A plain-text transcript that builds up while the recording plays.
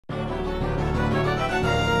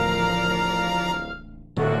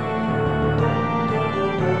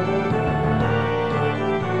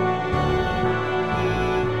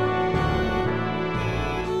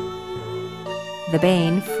the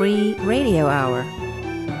Baen Free Radio Hour.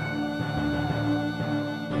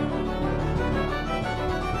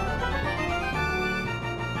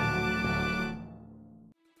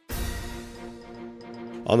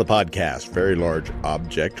 On the podcast, very large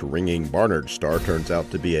object ringing Barnard star turns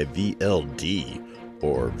out to be a VLD,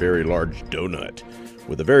 or very large donut,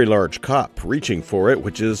 with a very large cop reaching for it,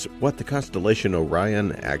 which is what the constellation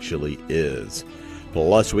Orion actually is.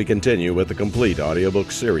 Plus, we continue with the complete audiobook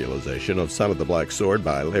serialization of Son of the Black Sword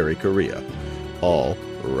by Larry Correia. All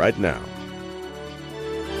right now.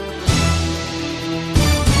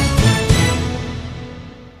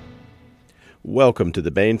 Welcome to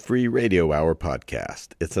the Baen Free Radio Hour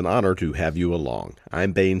podcast. It's an honor to have you along.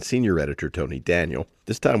 I'm Baen Senior Editor Tony Daniel.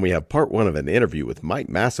 This time we have part one of an interview with Mike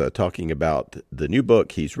Massa talking about the new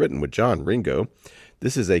book he's written with John Ringo.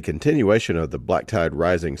 This is a continuation of the Black Tide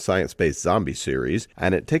Rising science-based zombie series,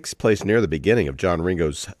 and it takes place near the beginning of John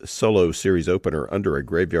Ringo's solo series opener, Under a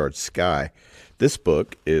Graveyard Sky. This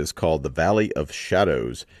book is called The Valley of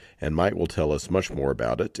Shadows, and Mike will tell us much more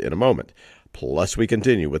about it in a moment. Plus, we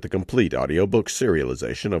continue with the complete audiobook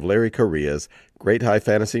serialization of Larry Correia's great high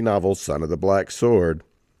fantasy novel, Son of the Black Sword.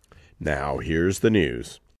 Now, here's the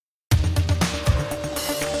news.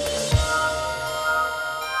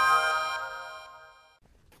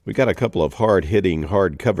 We got a couple of hard-hitting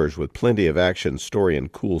hardcovers with plenty of action, story,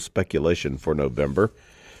 and cool speculation for November.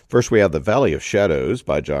 First, we have The Valley of Shadows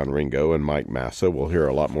by John Ringo and Mike Massa. We'll hear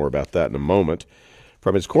a lot more about that in a moment.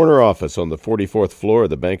 From his corner office on the 44th floor of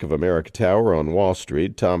the Bank of America Tower on Wall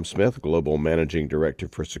Street, Tom Smith, Global Managing Director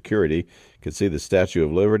for Security, could see the Statue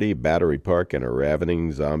of Liberty, Battery Park, and a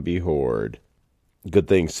ravening zombie horde. Good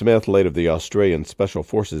thing Smith, late of the Australian Special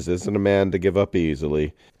Forces, isn't a man to give up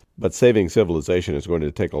easily. But saving civilization is going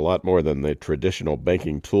to take a lot more than the traditional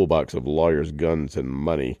banking toolbox of lawyers, guns, and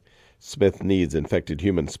money. Smith needs infected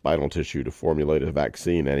human spinal tissue to formulate a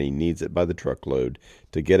vaccine, and he needs it by the truckload.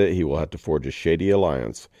 To get it, he will have to forge a shady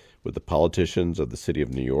alliance with the politicians of the city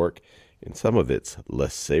of New York and some of its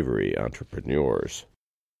less savory entrepreneurs.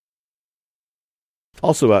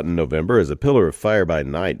 Also out in November is A Pillar of Fire by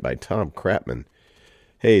Night by Tom Kratman.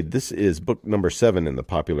 Hey, this is book number 7 in the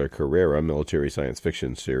popular Carrera military science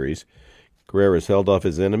fiction series. Carrera's held off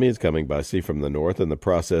his enemies coming by sea from the north, in the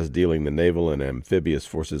process dealing the naval and amphibious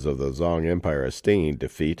forces of the Zong Empire a stinging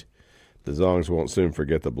defeat. The Zongs won't soon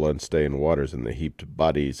forget the blood-stained waters and the heaped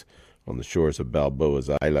bodies on the shores of Balboa's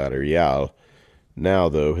Isla Real. Now,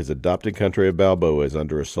 though, his adopted country of Balboa is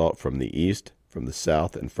under assault from the east, from the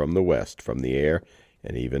south, and from the west, from the air,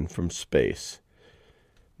 and even from space.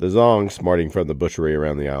 The Zongs, smarting from the butchery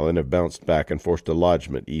around the island, have bounced back and forced a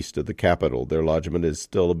lodgment east of the capital. Their lodgment is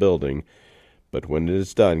still a building, but when it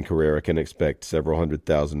is done, Carrera can expect several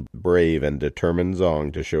 100,000 brave and determined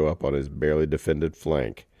Zong to show up on his barely defended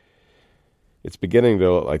flank. It's beginning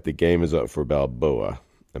to look like the game is up for Balboa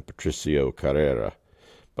and Patricio Carrera,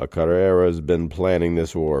 but Carrera's been planning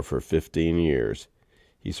this war for 15 years.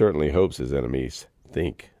 He certainly hopes his enemies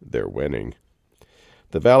think they're winning.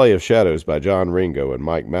 The Valley of Shadows by John Ringo and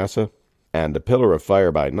Mike Massa, and A Pillar of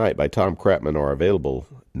Fire by Night by Tom Kratman are available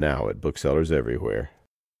now at booksellers everywhere.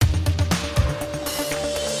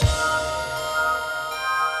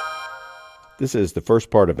 This is the first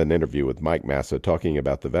part of an interview with Mike Massa talking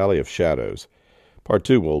about The Valley of Shadows. Part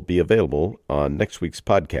 2 will be available on next week's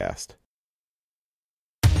podcast.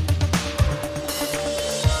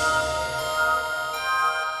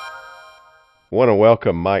 I want to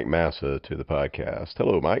welcome Mike Massa to the podcast.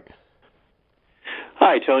 Hello, Mike.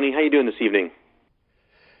 Hi, Tony. How you doing this evening?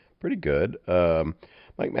 Pretty good.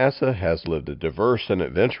 Mike Massa has lived a diverse and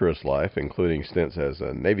adventurous life, including stints as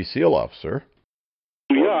a Navy SEAL officer.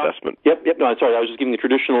 Hoo-yah. Investment. Yep. No, I'm sorry. I was just giving the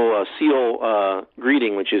traditional SEAL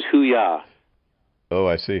greeting, which is hoo-yah. Oh,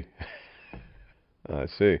 I see. I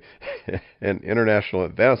see. An international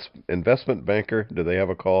investment banker. Do they have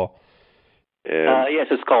a call? Yes,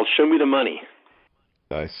 it's called Show Me the Money.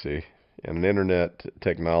 I see. And an internet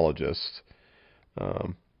technologist.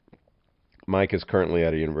 Mike is currently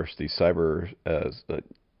at a university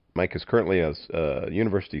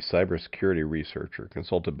university cybersecurity researcher,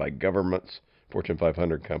 consulted by governments, Fortune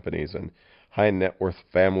 500 companies, and high net worth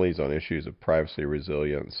families on issues of privacy,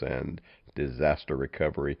 resilience, and disaster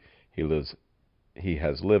recovery. He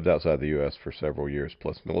has lived outside the U.S. for several years,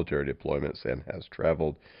 plus military deployments, and has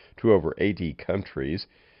traveled to over 80 countries.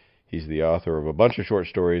 He's the author of a bunch of short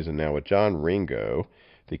stories, and now with John Ringo,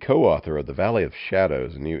 the co-author of The Valley of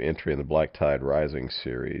Shadows, a new entry in the Black Tide Rising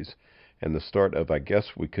series, and the start of, I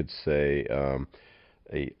guess we could say,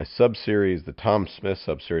 a sub-series, the Tom Smith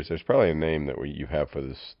sub-series. There's probably a name that you have for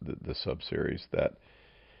this the sub-series.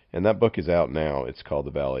 And that book is out now. It's called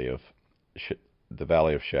The Valley of The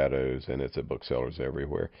Valley of Shadows, and it's at booksellers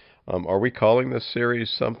everywhere. Are we calling this series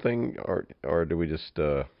something, or do we just?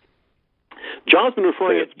 John's been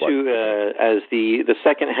referring it to as the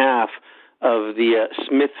second half of the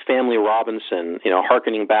Smith Family Robinson.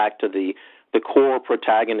 Hearkening back to the core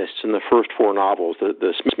protagonists in the first four novels,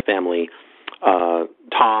 the Smith family.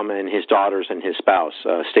 Tom and his daughters and his spouse,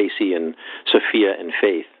 Stacy and Sophia and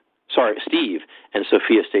Faith. Sorry, Steve and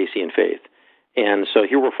Sophia, Stacy, and Faith. And so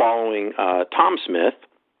here we're following Tom Smith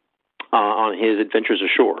on his adventures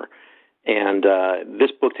ashore. And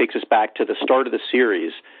this book takes us back to the start of the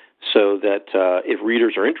series so that if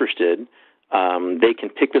readers are interested, they can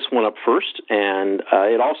pick this one up first. And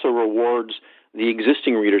it also rewards the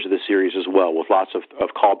existing readers of the series as well, with lots of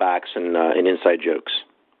callbacks and inside jokes.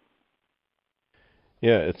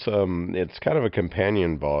 Yeah, it's kind of a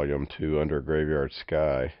companion volume to Under a Graveyard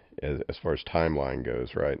Sky as far as timeline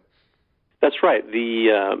goes, right? That's right.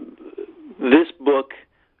 This book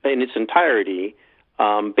in its entirety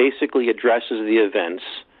basically addresses the events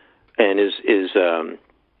and is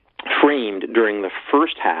framed during the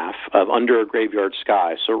first half of Under a Graveyard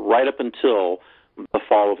Sky, so right up until the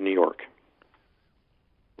fall of New York.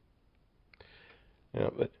 Yeah,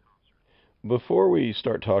 but before we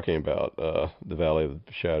start talking about the Valley of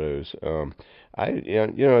Shadows,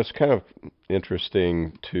 it's kind of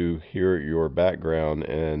interesting to hear your background,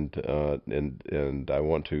 and I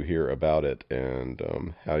want to hear about it and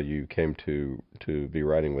how you came to be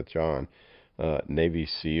writing with John. Navy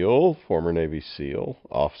SEAL, former Navy SEAL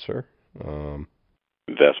officer,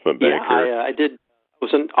 investment banker. Yeah, I did. I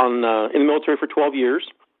was in the military for 12 years.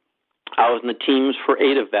 I was in the teams for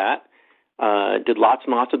 8 of that. Did lots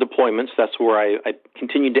and lots of deployments. That's where I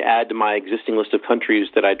continued to add to my existing list of countries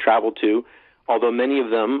that I traveled to, although many of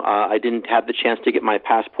them I didn't have the chance to get my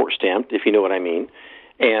passport stamped, if you know what I mean.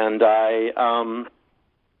 And I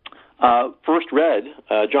first read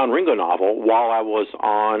a John Ringo novel while I was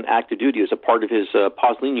on active duty as a part of his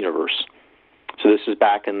Pauline universe. So this is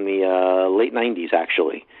back in the late 90s,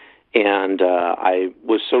 actually. And I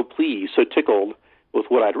was so pleased, so tickled with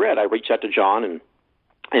what I'd read. I reached out to John, and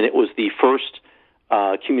it was the first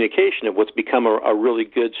communication of what's become a really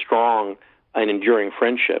good, strong, and enduring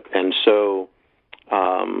friendship. And so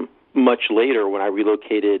much later, when I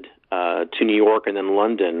relocated to New York and then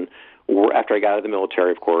London, after I got out of the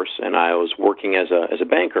military, of course, and I was working as a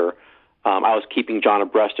banker, I was keeping John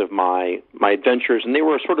abreast of my adventures, and they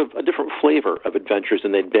were sort of a different flavor of adventures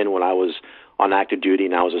than they'd been when I was on active duty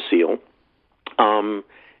and I was a SEAL.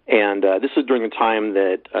 And this is during the time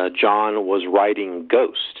that John was writing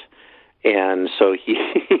Ghost, and so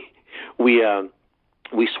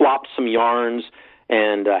we swapped some yarns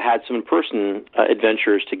and had some in-person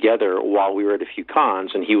adventures together while we were at a few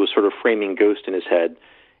cons, and he was sort of framing Ghost in his head,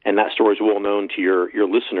 and that story is well known to your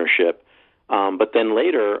listenership. But then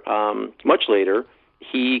later, much later,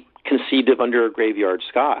 he conceived of Under a Graveyard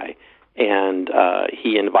Sky, and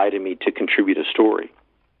he invited me to contribute a story.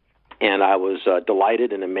 And I was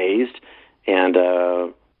delighted and amazed. And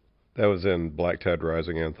that was in Black Tide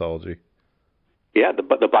Rising anthology. Yeah, the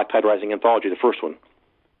Black Tide Rising anthology, the first one.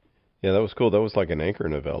 Yeah, that was cool. That was like an anchor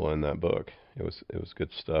novella in that book. It was good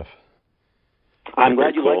stuff. I'm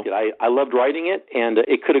glad you liked it. I loved writing it, and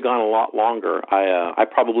it could have gone a lot longer. I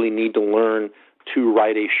probably need to learn to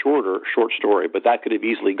write a short story, but that could have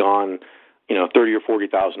easily gone, 30 or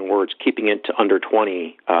 40,000 words. Keeping it to under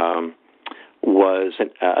 20 was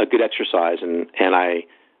a good exercise, and I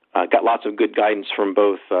got lots of good guidance from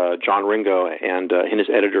both John Ringo and his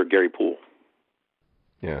editor, Gary Poole.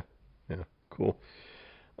 Yeah, cool.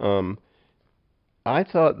 I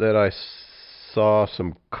thought that I saw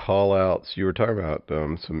some call-outs. You were talking about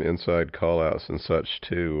some inside call-outs and such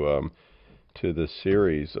to the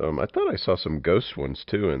series. I thought I saw some ghost ones,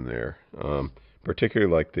 too, in there,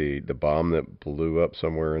 particularly like the bomb that blew up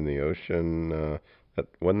somewhere in the ocean.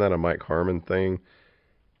 Wasn't that a Mike Harmon thing?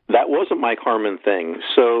 That was a Mike Harmon thing.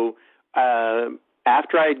 So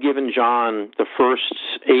after I had given John the first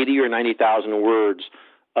 80 or 90,000 words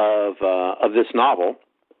of this novel,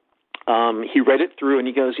 he read it through and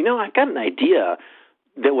he goes, I've got an idea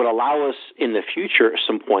that would allow us in the future at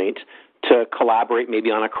some point to collaborate maybe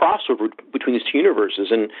on a crossover between these two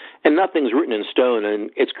universes. And nothing's written in stone, and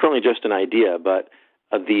it's currently just an idea, but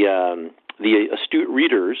the astute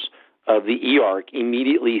readers of the E-Arc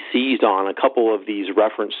immediately seized on a couple of these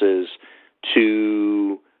references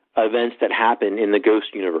to events that happen in the Ghost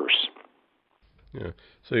universe. Yeah.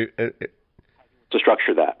 So to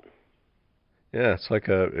structure that. Yeah, it's like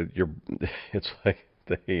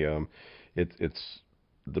it's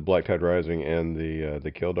the Black Tide Rising and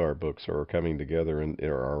the Kildare books are coming together and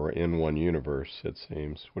are in one universe, it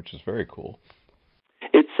seems, which is very cool.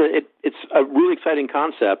 it's a really exciting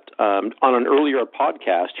concept. On an earlier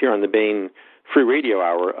podcast here on the Baen Free Radio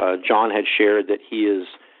Hour, John had shared that he is,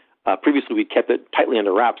 previously we kept it tightly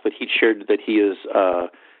under wraps, but he shared that he is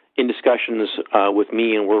in discussions with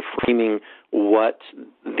me, and we're framing what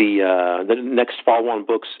the next follow-on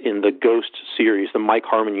books in the Ghost series, the Mike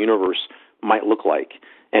Harmon universe, might look like,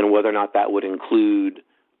 and whether or not that would include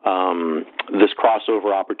this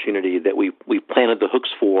crossover opportunity that we planted the hooks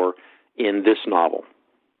for in this novel.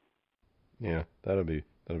 Yeah, that'd be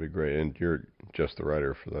great, and you're just the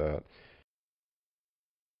writer for that.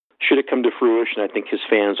 Should it come to fruition, I think his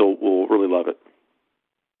fans will really love it.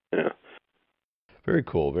 Yeah. Very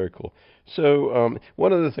cool, very cool. So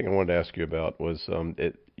one other thing I wanted to ask you about was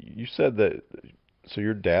you said that, so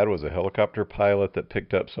your dad was a helicopter pilot that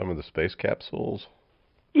picked up some of the space capsules?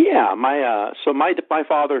 Yeah, my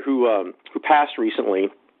father, who passed recently,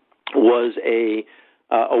 was a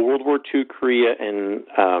World War II, Korea, and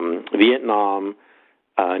Vietnam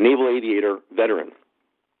naval aviator veteran.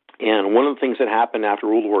 And one of the things that happened after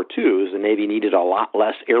World War II is the Navy needed a lot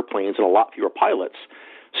less airplanes and a lot fewer pilots.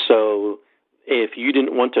 So if you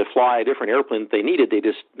didn't want to fly a different airplane that they needed,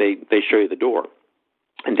 they show you the door.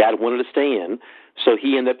 And Dad wanted to stay in, so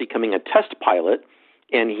he ended up becoming a test pilot,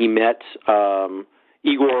 and he met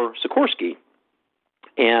Igor Sikorsky,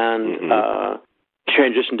 and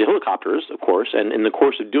transitioned to helicopters, of course, and in the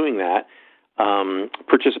course of doing that,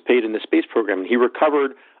 participated in the space program. And he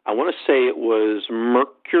recovered, I want to say it was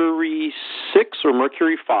Mercury 6 or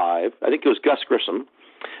Mercury 5. I think it was Gus Grissom.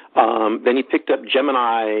 Then he picked up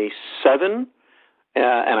Gemini 7,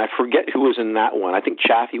 and I forget who was in that one. I think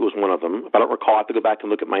Chaffee was one of them. If I don't recall, I have to go back and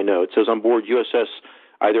look at my notes. It was on board USS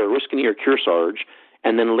either Oriskany or Kearsarge.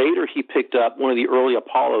 And then later he picked up one of the early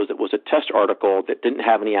Apollos that was a test article that didn't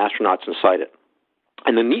have any astronauts inside it.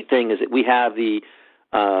 And the neat thing is that we have the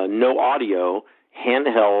no audio,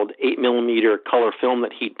 handheld 8mm color film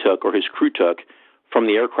that he took, or his crew took, from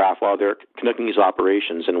the aircraft while they're conducting these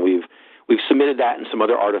operations. And we've submitted that and some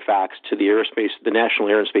other artifacts to the National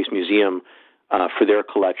Air and Space Museum for their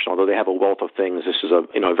collection. Although they have a wealth of things, this is a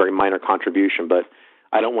very minor contribution, but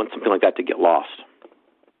I don't want something like that to get lost.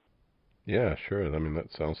 Yeah, sure. I mean,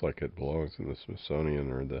 that sounds like it belongs in the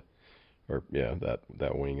Smithsonian or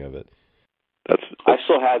that wing of it. That's I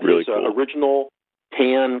still have really his cool. Original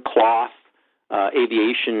tan cloth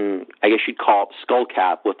aviation, I guess you'd call it, skull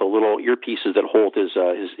cap with the little earpieces that hold his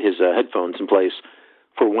headphones in place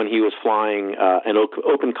for when he was flying an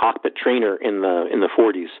open cockpit trainer in the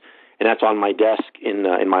 40s, and that's on my desk in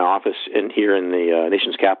my office here in the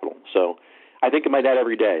nation's capital. So I think of my dad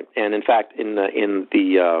every day, and in fact, in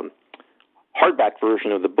the hardback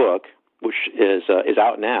version of the book, which is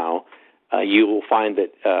out now, you will find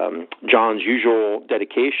that John's usual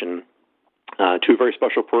dedication to a very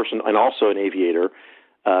special person and also an aviator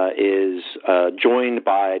is joined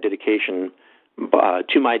by a dedication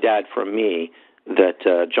to my dad from me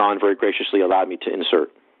that John very graciously allowed me to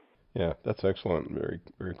insert. Yeah, that's excellent. Very,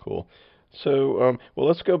 very cool. So,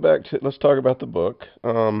 let's talk about the book.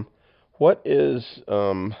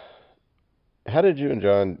 How did you and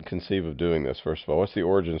John conceive of doing this, first of all? What's the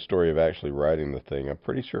origin story of actually writing the thing? I'm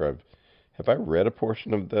pretty sure have I read a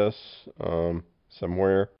portion of this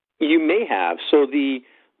somewhere? You may have. So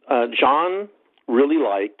John really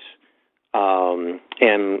liked and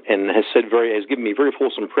has given me very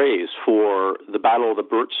fulsome praise for the Battle of the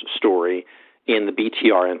Burts story in the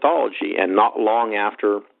BTR anthology. And not long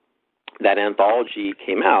after that anthology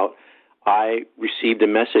came out, I received a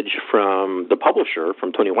message from the publisher,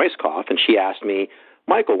 from Toni Weisskopf, and she asked me,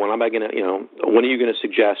 Michael, when are you going to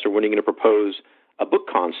suggest or when are you going to propose a book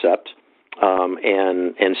concept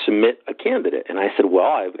and submit a candidate? And I said,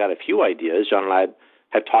 well, I've got a few ideas. John and I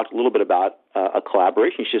have talked a little bit about a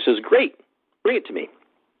collaboration. She says, great, bring it to me.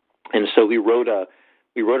 And so we wrote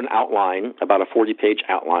an outline, about a 40-page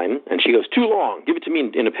outline, and she goes, too long, give it to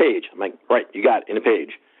me in a page. I'm like, right, you got it, in a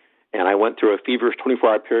page. And I went through a feverish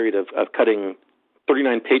 24-hour period of cutting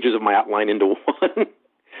 39 pages of my outline into one.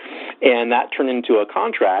 And that turned into a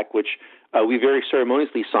contract, which we very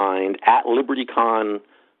ceremoniously signed at LibertyCon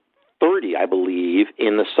 30, I believe,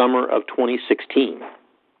 in the summer of 2016.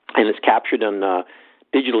 And it's captured on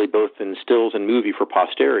digitally, both in stills and movie, for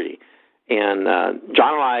posterity. And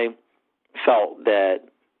John and I felt that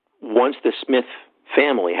once the Smith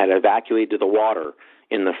family had evacuated to the water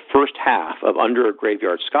in the first half of Under a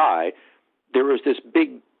Graveyard Sky, there was this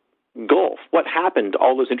big gulf. What happened to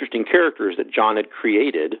all those interesting characters that John had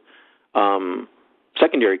created,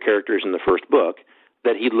 secondary characters in the first book,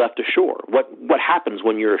 that he'd left ashore? What happens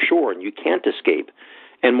when you're ashore and you can't escape?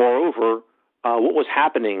 And moreover, what was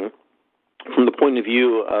happening from the point of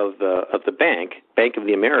view of the Bank of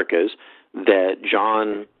the Americas, that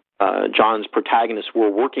John's protagonists were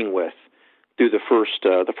working with through the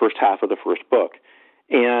first half of the first book,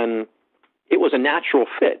 and it was a natural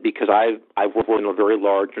fit because I've worked in a very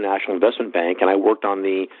large international investment bank, and I worked on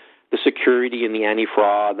the security and the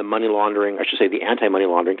anti-fraud, the money laundering, I should say the anti-money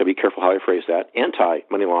laundering, to be careful how I phrase that,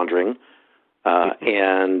 anti-money laundering,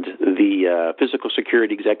 and the physical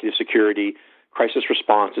security, executive security, crisis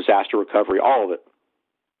response, disaster recovery, all of it.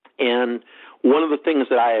 And one of the things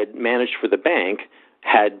that I had managed for the bank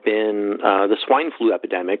had been the swine flu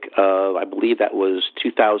epidemic of, I believe that was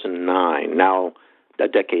 2009, now a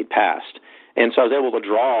decade past. And so I was able to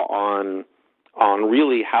draw on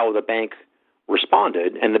really how the bank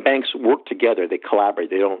responded, and the banks work together. They collaborate.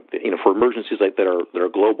 They don't, for emergencies like that are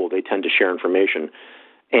global, they tend to share information.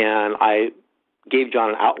 And I gave John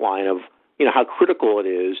an outline of how critical it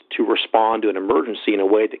is to respond to an emergency in a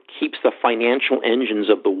way that keeps the financial engines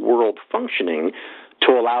of the world functioning,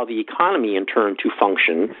 to allow the economy in turn to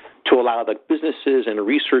function, to allow the businesses and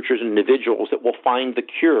researchers and individuals that will find the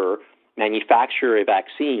cure, manufacture a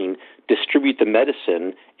vaccine, distribute the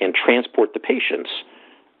medicine, and transport the patients,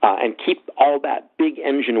 and keep all that big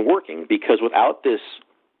engine working. Because without this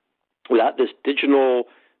digital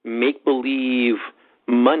make-believe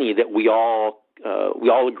money that we all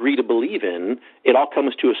agree to believe in, it all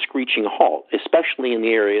comes to a screeching halt, especially in the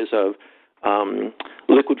areas of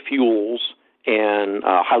liquid fuels and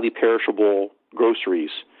highly perishable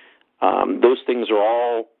groceries. Those things are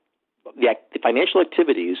all the financial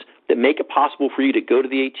activities that make it possible for you to go to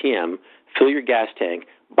the ATM, fill your gas tank,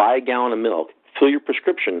 buy a gallon of milk, fill your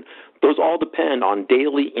prescription. Those all depend on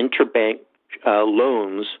daily interbank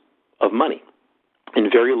loans of money in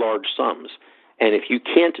very large sums. And if you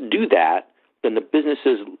can't do that, then the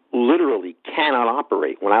businesses literally cannot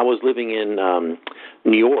operate. When I was living in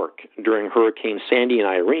New York during Hurricane Sandy and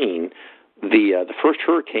Irene, the first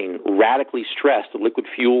hurricane radically stressed the liquid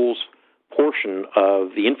fuels portion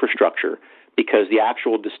of the infrastructure, because the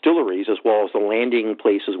actual distilleries, as well as the landing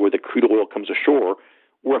places where the crude oil comes ashore,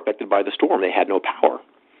 were affected by the storm. They had no power.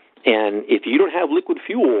 And if you don't have liquid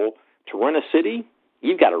fuel to run a city,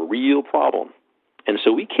 you've got a real problem. And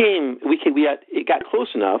so it got close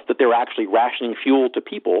enough that they were actually rationing fuel to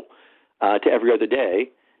people to every other day,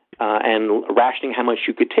 and rationing how much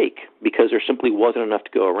you could take, because there simply wasn't enough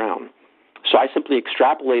to go around. So I simply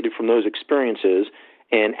extrapolated from those experiences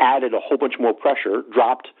and added a whole bunch more pressure,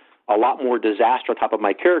 dropped a lot more disaster on top of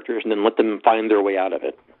my characters, and then let them find their way out of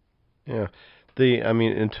it. Yeah.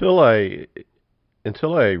 Until I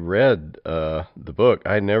read the book,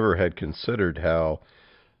 I never had considered how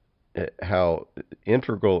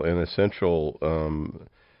integral and essential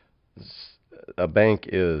a bank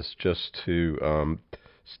is just to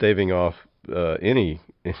staving off any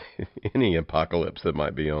apocalypse that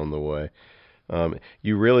might be on the way.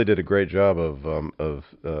 You really did a great job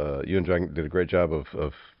you and John did a great job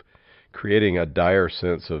of creating a dire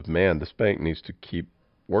sense of, man, this bank needs to keep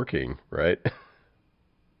working, right?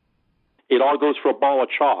 It all goes for a ball of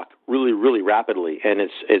chalk really, really rapidly, and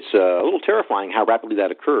it's a little terrifying how rapidly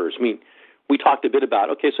that occurs. I mean, we talked a bit about,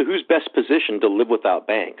 okay, so who's best positioned to live without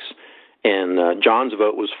banks? And John's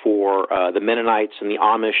vote was for the Mennonites and the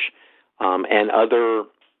Amish and other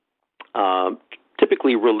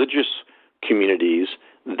typically religious communities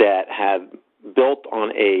that have built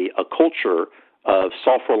on a culture of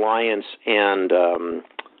self-reliance and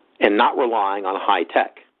not relying on high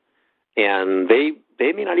tech. And they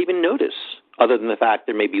may not even notice, other than the fact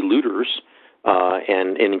there may be looters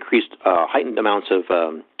and increased heightened amounts of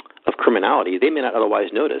criminality. They may not otherwise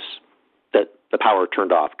notice that the power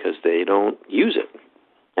turned off because they don't use it,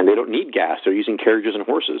 and they don't need gas. They're using carriages and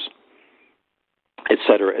horses, et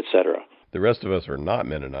cetera, et cetera. The rest of us are not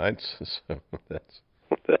Mennonites, so that's...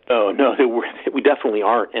 No, we definitely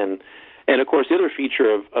aren't. And of course, the other feature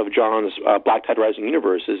of John's Black Tide Rising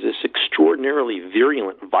universe is this extraordinarily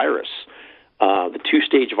virulent virus, the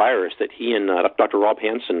two-stage virus that he and Dr. Rob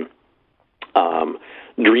Hansen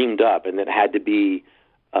dreamed up, and that had to be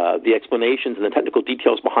the explanations and the technical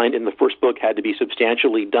details behind it in the first book had to be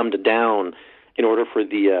substantially dumbed down in order for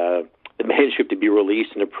the manuscript to be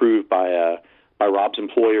released and approved by Rob's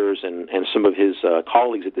employers and some of his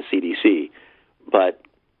colleagues at the CDC. But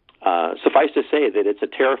suffice to say that it's a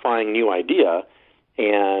terrifying new idea,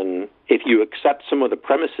 and if you accept some of the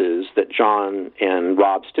premises that John and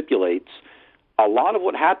Rob stipulates, a lot of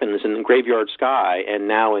what happens in Graveyard Sky and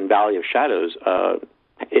now in Valley of Shadows,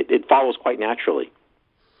 it follows quite naturally.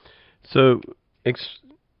 So,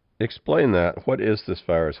 explain that. What is this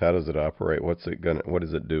virus? How does it operate? What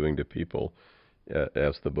is it doing to people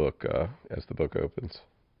as the book opens?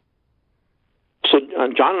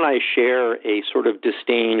 John and I share a sort of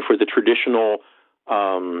disdain for the traditional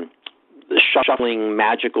shuffling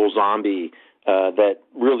magical zombie that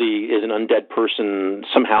really is an undead person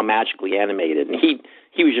somehow magically animated. And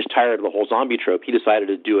he was just tired of the whole zombie trope. He decided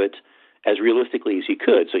to do it as realistically as he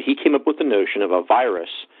could. So he came up with the notion of a virus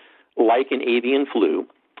like an avian flu,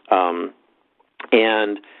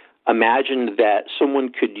 and imagined that someone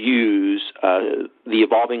could use the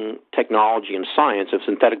evolving technology and science of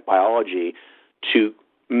synthetic biology to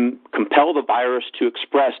compel the virus to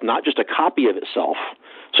express not just a copy of itself,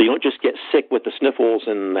 so you don't just get sick with the sniffles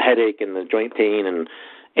and the headache and the joint pain and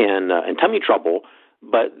tummy trouble,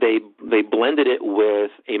 but they blended it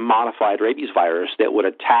with a modified rabies virus that would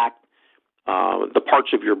attack the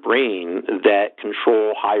parts of your brain that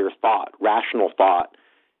control higher thought, rational thought,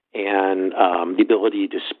 and the ability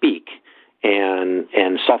to speak and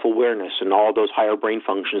self-awareness and all those higher brain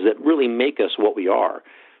functions that really make us what we are.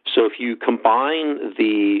 So if you combine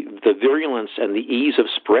the virulence and the ease of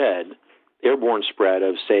spread, airborne spread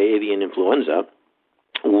of, say, avian influenza,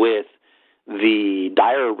 with the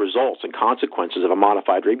dire results and consequences of a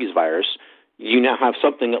modified rabies virus, you now have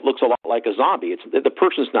something that looks a lot like a zombie. The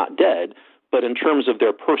person's not dead, but in terms of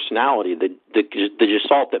their personality, the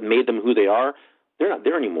gestalt that made them who they are, they're not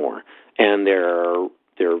there anymore. And they're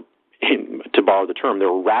to borrow the term,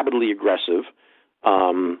 they're rabidly aggressive.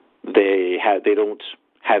 They don't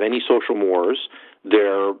have any social mores.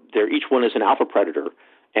 They're each one is an alpha predator,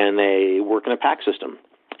 and they work in a pack system.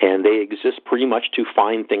 And they exist pretty much to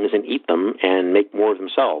find things and eat them and make more of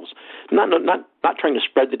themselves. Not trying to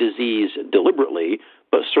spread the disease deliberately,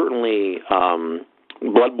 but certainly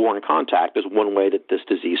bloodborne contact is one way that this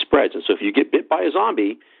disease spreads. And so if you get bit by a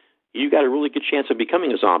zombie, you've got a really good chance of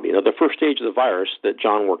becoming a zombie. Now, the first stage of the virus that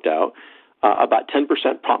John worked out, about 10%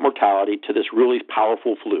 prompt mortality to this really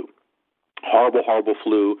powerful flu. Horrible, horrible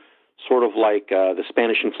flu, sort of like the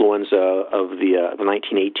Spanish influenza of the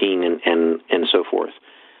 1918 and so forth.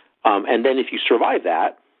 And then if you survive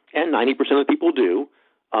that, and 90% of the people do,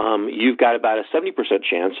 you've got about a 70%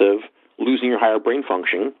 chance of losing your higher brain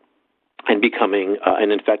function and becoming an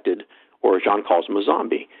infected, or as John calls them, a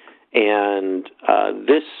zombie. And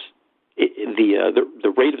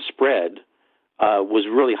the rate of spread was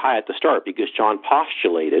really high at the start because John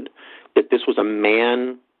postulated that this was a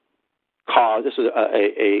man-caused, this was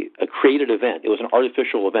a created event. It was an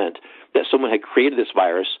artificial event that someone had created this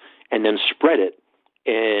virus and then spread it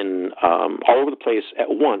in all over the place at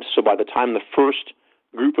once. So by the time the first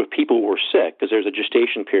group of people were sick, because there's a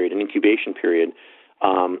gestation period, an incubation period,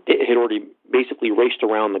 it had already basically raced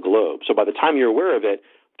around the globe. So by the time you're aware of it,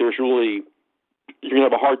 you're going to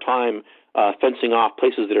have a hard time fencing off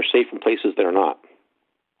places that are safe from places that are not.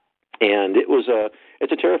 And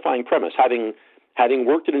it's a terrifying premise. Having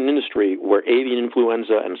worked in an industry where avian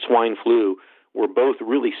influenza and swine flu were both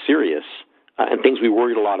really serious and things we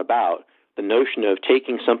worried a lot about, the notion of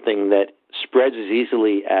taking something that spreads as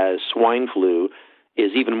easily as swine flu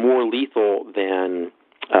is even more lethal than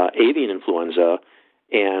avian influenza,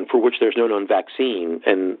 and for which there's no known vaccine,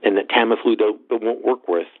 and that Tamiflu won't work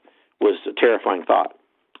with, was a terrifying thought.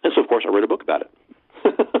 And so, of course, I wrote a book about it.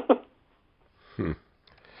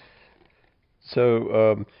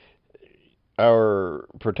 So, our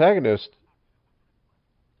protagonist,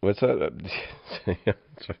 what's that?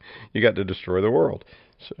 You got to destroy the world.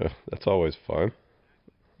 So that's always fun.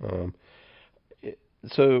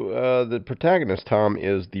 The protagonist, Tom,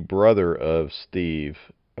 is the brother of Steve,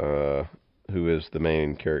 who is the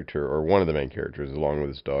main character, or one of the main characters, along with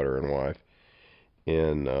his daughter and wife,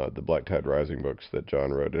 in the Black Tide Rising books that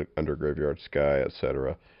John wrote, Under Graveyard Sky,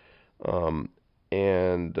 etc. Tom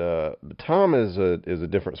is a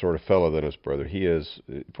different sort of fellow than his brother. He is,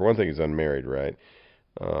 for one thing, he's unmarried, right?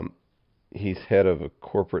 He's head of a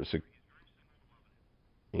corporate.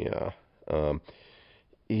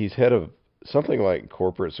 He's head of something like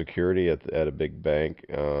corporate security at a big bank.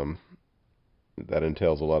 That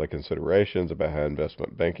entails a lot of considerations about how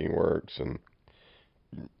investment banking works and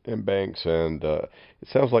banks. And it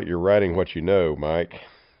sounds like you're writing what you know, Mike.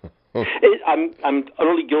 I'm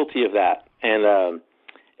utterly guilty of that, and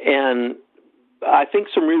I think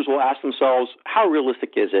some readers will ask themselves, how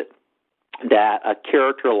realistic is it that a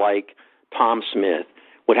character like Tom Smith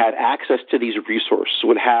would have access to these resources,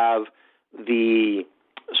 would have the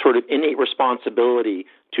sort of innate responsibility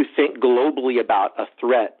to think globally about a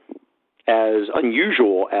threat as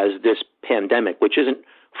unusual as this pandemic, which isn't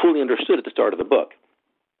fully understood at the start of the book.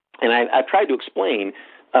 And I've tried to explain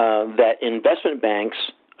that investment banks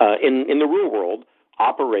in the real world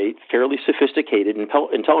operate fairly sophisticated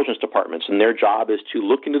intelligence departments, and their job is to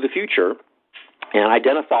look into the future and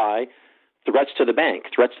identify threats to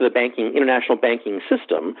the international banking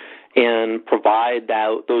system, and provide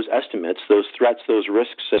those estimates, those threats, those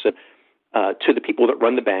risks to the people that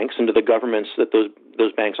run the banks and to the governments that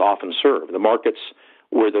those banks often serve, the markets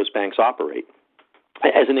where those banks operate.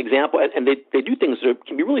 As an example, and they do things that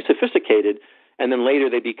can be really sophisticated, and then later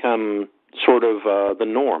they become sort of the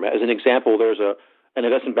norm. As an example, there's an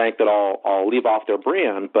investment bank that I'll leave off their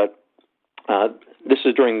brand, but this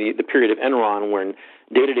is during the period of Enron when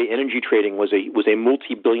day-to-day energy trading was a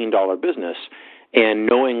multi-billion-dollar business, and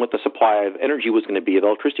knowing what the supply of energy was going to be, of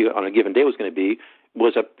electricity on a given day was going to be,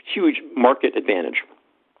 was a huge market advantage.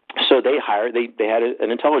 So they had an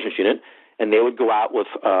intelligence unit, and they would go out with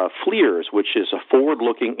FLIRs, which is a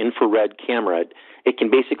forward-looking infrared camera. It can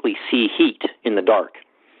basically see heat in the dark.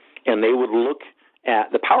 And they would look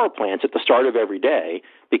at the power plants at the start of every day,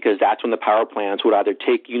 because that's when the power plants would either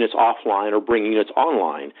take units offline or bring units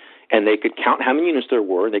online. And they could count how many units there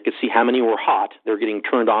were, and they could see how many were hot, they're getting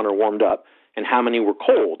turned on or warmed up, and how many were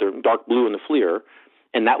cold, they're dark blue in the FLIR.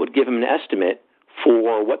 And that would give them an estimate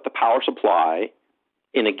for what the power supply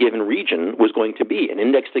in a given region was going to be. And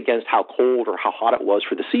indexed against how cold or how hot it was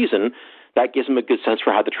for the season, that gives them a good sense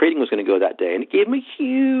for how the trading was going to go that day. And it gave them a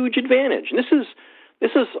huge advantage. And this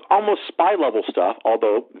is almost spy-level stuff,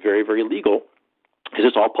 although very, very legal, because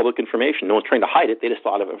it's all public information. No one's trying to hide it. They just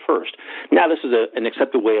thought of it first. Now this is an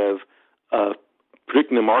accepted way of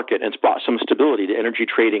predicting the market, and it's brought some stability to energy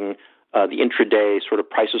trading, the intraday sort of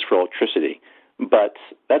prices for electricity. But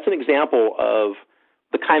that's an example of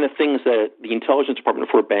the kind of things that the intelligence department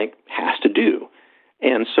for a bank has to do.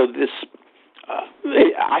 And so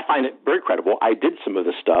I find it very credible. I did some of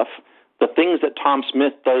this stuff. The things that Tom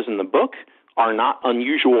Smith does in the book are not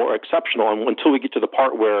unusual or exceptional until we get to the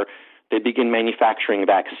part where they begin manufacturing a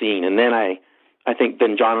vaccine. And then I think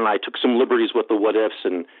then John and I took some liberties with the what ifs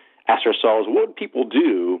and asked ourselves, what would people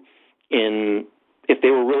do if they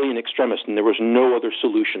were really an extremist and there was no other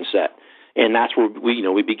solution set? And that's where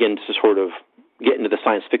we begin to sort of get into the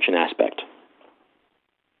science fiction aspect.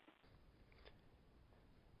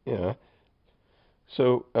 Yeah.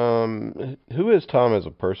 So, who is Tom as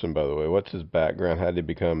a person, by the way? What's his background? How did he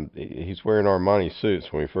become? He's wearing Armani suits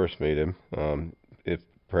when we first meet him, if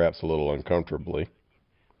perhaps a little uncomfortably.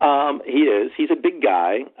 He is. He's a big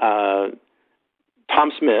guy.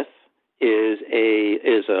 Tom Smith is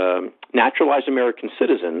a naturalized American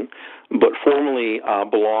citizen, but formerly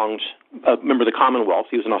belonged a member of the Commonwealth.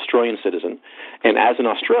 He was an Australian citizen, and as an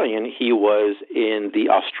Australian, he was in the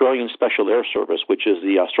Australian Special Air Service, which is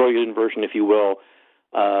the Australian version, if you will,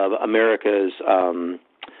 of America's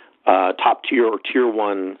top tier or tier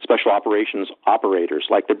one special operations operators,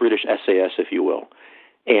 like the British SAS, if you will.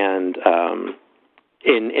 And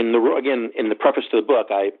in the preface to the book,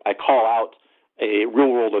 I call out a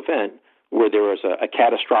real world event where there was a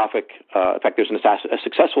catastrophic, in fact, there's a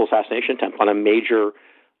successful assassination attempt on a major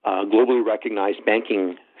globally recognized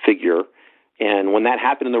banking figure. And when that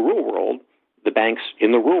happened in the real world, the banks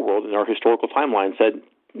in the real world in our historical timeline said,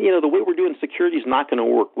 the way we're doing security is not going to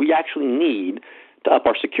work. We actually need to up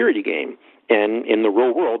our security game. And in the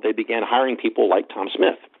real world, they began hiring people like Tom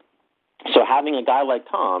Smith. So having a guy like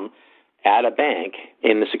Tom at a bank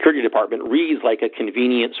in the security department reads like a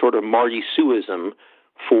convenient sort of Marty Suism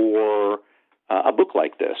for a book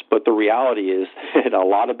like this. But the reality is that a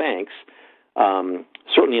lot of banks,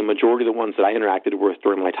 certainly a majority of the ones that I interacted with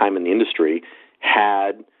during my time in the industry,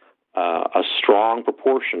 had a strong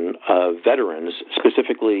proportion of veterans,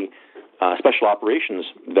 specifically special operations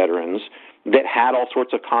veterans, that had all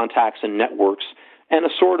sorts of contacts and networks and a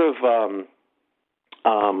sort of an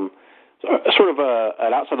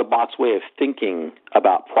outside-the-box way of thinking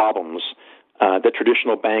about problems that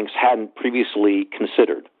traditional banks hadn't previously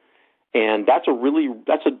considered. And that's a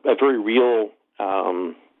very real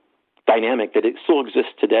dynamic that it still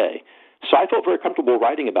exists today. So I felt very comfortable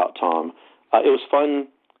writing about Tom. It was fun.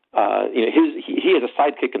 He has a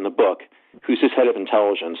sidekick in the book who's his head of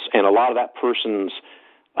intelligence, and a lot of that person's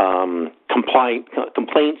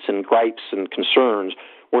complaints and gripes and concerns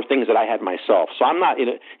were things that I had myself. So I'm not.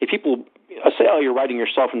 If people say, "Oh, you're writing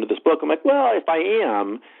yourself into this book," I'm like, "Well, if I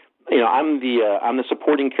am, I'm the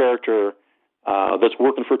supporting character that's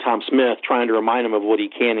working for Tom Smith, trying to remind him of what he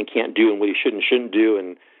can and can't do and what he should and shouldn't do,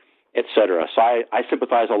 and et cetera." So I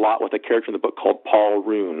sympathize a lot with a character in the book called Paul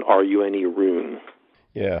Rune, R-U-N-E, Rune.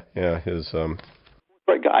 Yeah, his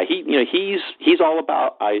Great guy. He's all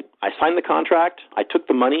about. I signed the contract. I took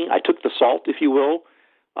the money. I took the salt, if you will,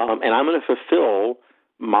 and I'm going to fulfill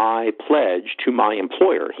my pledge to my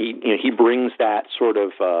employer. He brings that sort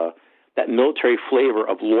of that military flavor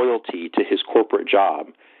of loyalty to his corporate job,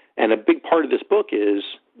 and a big part of this book is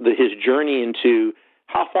his journey into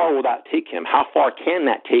how far will that take him? How far can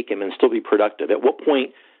that take him and still be productive? At what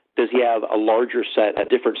point does he have a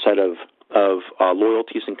different set of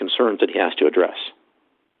loyalties and concerns that he has to address?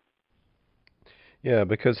 Yeah,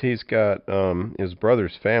 because he's got his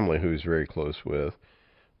brother's family who he's very close with.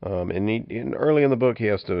 And early in the book, he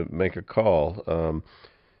has to make a call.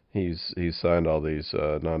 He's signed all these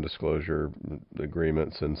non-disclosure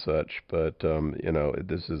agreements and such, but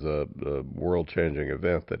this is a world-changing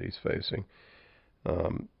event that he's facing.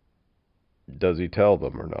 Does he tell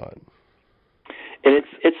them or not? And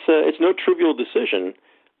it's no trivial decision.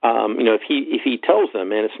 If he tells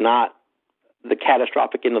them and it's not the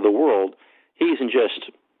catastrophic end of the world, he isn't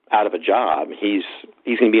just out of a job. He's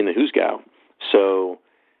going to be in the Hoosgow. So,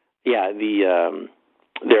 yeah,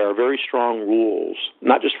 there are very strong rules,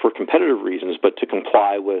 not just for competitive reasons, but to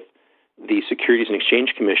comply with the Securities and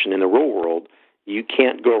Exchange Commission in the real world. You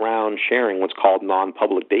can't go around sharing what's called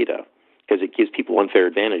non-public data because it gives people unfair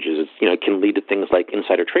advantages. It can lead to things like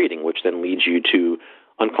insider trading, which then leads you to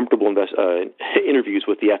uncomfortable interviews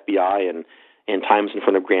with the FBI and times in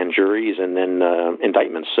front of grand juries and then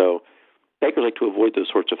indictments. So bankers like to avoid those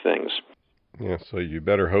sorts of things. Yeah, so you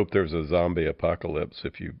better hope there's a zombie apocalypse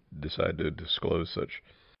if you decide to disclose such.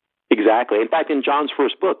 Exactly. In fact, in John's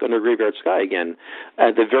first book, Under Graveyard Sky, again,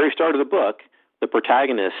 at the very start of the book, the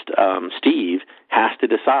protagonist, Steve, has to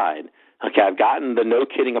decide, okay, I've gotten the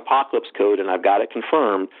no-kidding apocalypse code and I've got it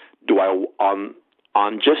confirmed. Do I,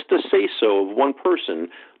 on just the say-so of one person,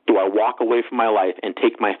 do I walk away from my life and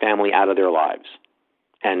take my family out of their lives?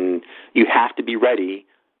 And you have to be ready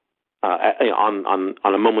on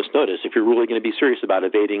a moment's notice if you're really going to be serious about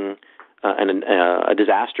evading a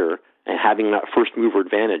disaster and having that first mover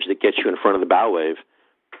advantage that gets you in front of the bow wave.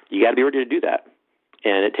 You got to be ready to do that,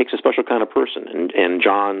 and it takes a special kind of person. And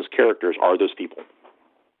John's characters are those people,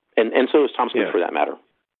 and so is Tom Smith for that matter.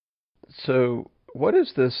 So, what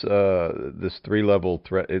is this this 3-level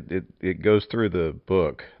threat? It goes through the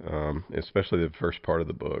book, especially the first part of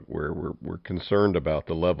the book, where we're concerned about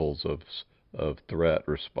the levels of threat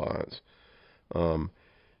response.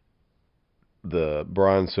 The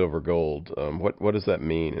bronze, silver, gold. What does that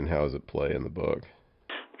mean, and how does it play in the book?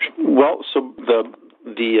 Well, so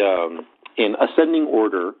the in ascending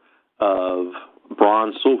order of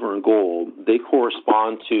bronze, silver, and gold, they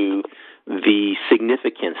correspond to the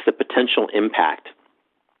significance, the potential impact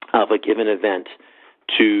of a given event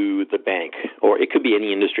to the bank, or it could be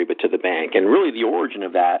any industry, but to the bank. And really, the origin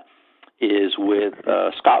of that is with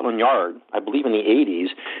Scotland Yard. I believe in the 80s,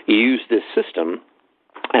 you used this system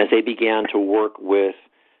as they began to work with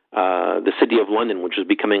the City of London, which was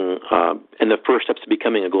becoming, and the first steps to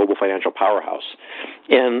becoming a global financial powerhouse.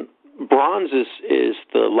 And bronze is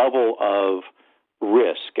the level of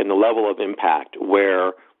risk and the level of impact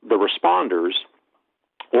where the responders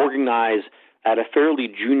organize at a fairly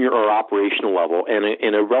junior or operational level and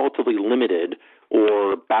in a relatively limited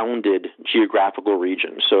or bounded geographical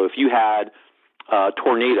region. So if you had a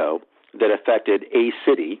tornado that affected a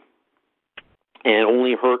city and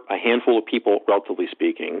only hurt a handful of people, relatively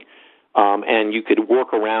speaking, and you could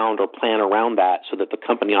work around or plan around that so that the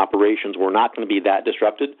company operations were not going to be that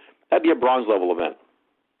disrupted, that'd be a bronze level event.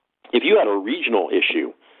 If you had a regional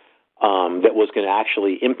issue that was going to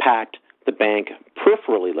actually impact the bank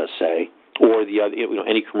peripherally, let's say, or the other,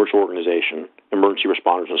 any commercial organization, emergency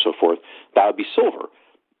responders and so forth, that would be silver.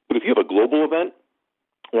 But if you have a global event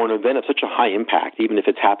or an event of such a high impact, even if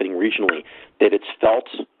it's happening regionally, that it's felt,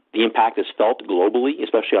 the impact is felt globally,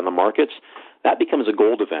 especially on the markets, that becomes a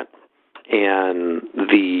gold event. And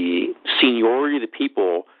the seniority of the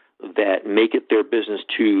people that make it their business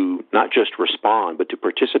to not just respond, but to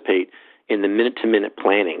participate in the minute-to-minute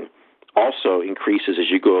planning also increases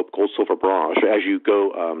as you go up gold, silver, bronze, or as you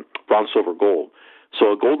go bronze, silver, gold.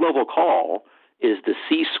 So a gold level call is the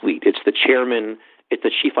C-suite. It's the chairman, it's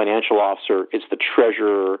the chief financial officer, it's the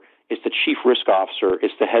treasurer, it's the chief risk officer,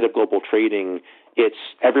 it's the head of global trading, it's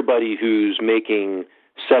everybody who's making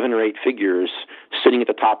 7 or 8 figures sitting at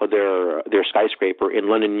the top of their skyscraper in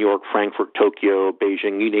London, New York, Frankfurt, Tokyo,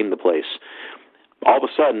 Beijing, you name the place. All of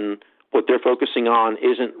a sudden, what they're focusing on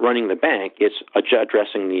isn't running the bank, it's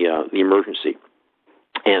addressing the emergency.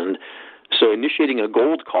 And so initiating a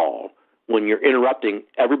gold call when you're interrupting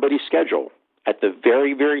everybody's schedule at the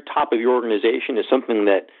very, very top of your organization is something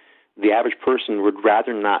that the average person would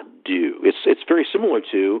rather not do. It's very similar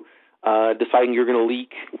to deciding you're going to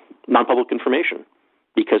leak non-public information,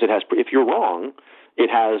 because it has, if you're wrong, it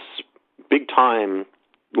has big-time,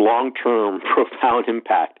 long-term, profound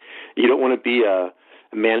impact. You don't want to be a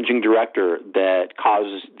managing director that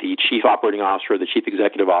causes the chief operating officer or the chief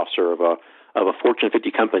executive officer of a Fortune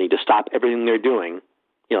 50 company to stop everything they're doing.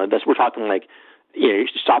 We're talking like you're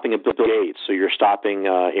stopping a Bill Gates, so you're stopping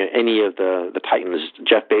any of the titans,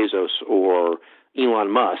 Jeff Bezos or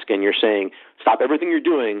Elon Musk, and you're saying, stop everything you're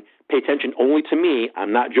doing, pay attention only to me.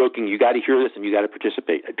 I'm not joking. You got to hear this and you got to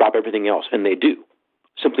participate. Drop everything else, and they do,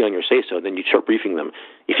 simply on your say-so. Then you start briefing them.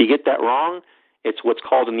 If you get that wrong, it's what's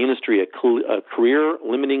called in the industry a career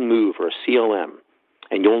limiting move, or a CLM,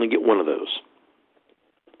 and you only get one of those.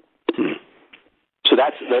 So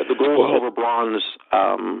that's the gold, silver, bronze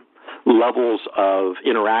levels of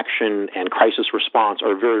interaction and crisis response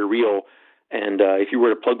are very real. And if you were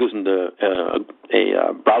to plug those into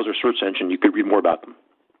a browser search engine, you could read more about them.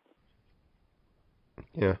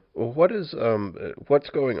 Yeah. Well, what's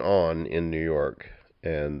going on in New York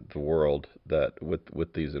and the world that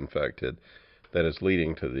with these infected that is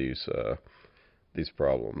leading to these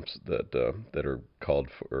problems that are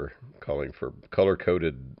calling for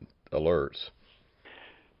color-coded alerts?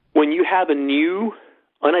 When you have a new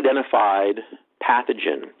unidentified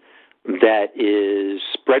pathogen that is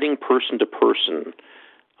spreading person to person,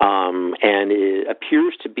 and it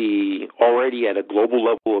appears to be already at a global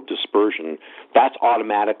level of dispersion, that's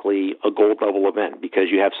automatically a gold level event, because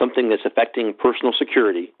you have something that's affecting personal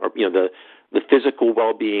security, or the physical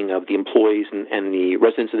well-being of the employees and the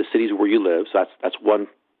residents of the cities where you live. So that's one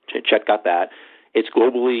check, got that. It's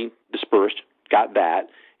globally dispersed, got that.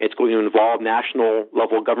 It's going to involve national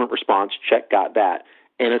level government response, check, got that.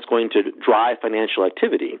 And it's going to drive financial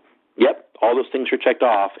activity. Yep, all those things are checked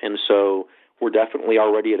off, and so we're definitely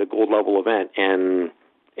already at a gold level event, and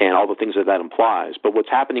all the things that implies. But what's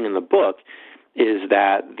happening in the book is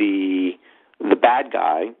that the bad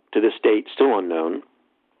guy, to this date still unknown,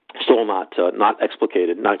 still not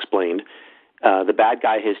explicated, not explained, the bad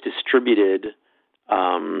guy has distributed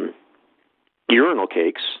urinal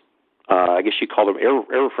cakes. I guess you call them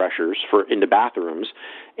air refreshers into bathrooms,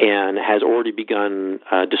 and has already begun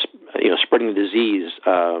spreading the disease.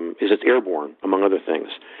 It's airborne, among other things.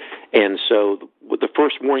 And so the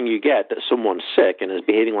first warning you get that someone's sick and is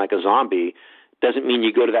behaving like a zombie doesn't mean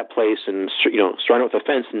you go to that place and surround it with a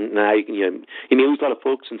fence, and now you may lose a lot of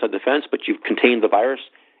folks inside the fence, but you've contained the virus.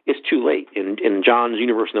 It's too late. In John's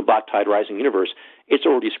universe, in the Black Tide Rising universe, it's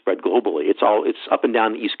already spread globally. It's up and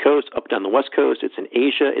down the East Coast, up and down the West Coast. It's in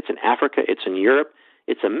Asia. It's in Africa. It's in Europe.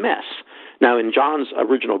 It's a mess. Now, in John's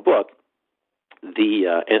original book,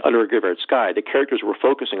 Under a Graveyard Sky, the characters were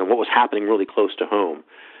focusing on what was happening really close to home.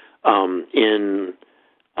 In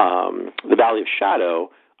the Valley of Shadow,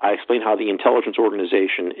 I explain how the intelligence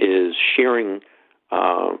organization is sharing.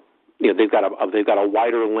 They've got a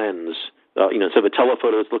wider lens. Instead of a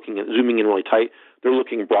telephoto that's zooming in really tight, they're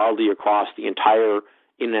looking broadly across the entire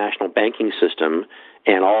international banking system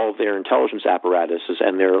and all of their intelligence apparatuses,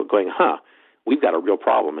 and they're going, we've got a real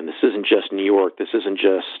problem, and this isn't just New York, this isn't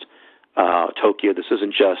just Tokyo, this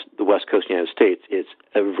isn't just the West Coast of the United States, it's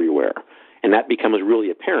everywhere. And that becomes really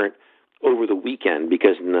apparent over the weekend,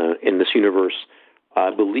 because in this universe,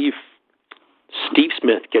 I believe Steve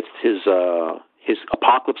Smith gets his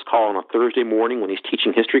apocalypse call on a Thursday morning when he's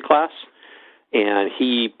teaching history class, and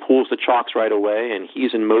he pulls the chocks right away, and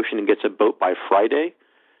he's in motion and gets a boat by Friday,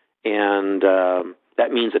 and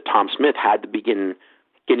that means that Tom Smith had to begin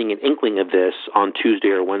getting an inkling of this on Tuesday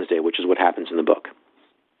or Wednesday, which is what happens in the book.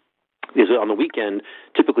 Because on the weekend,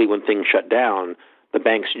 typically when things shut down, the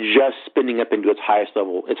bank's just spinning up into its highest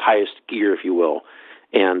level, its highest gear, if you will,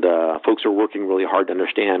 and folks are working really hard to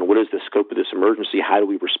understand what is the scope of this emergency, how do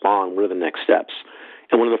we respond, what are the next steps.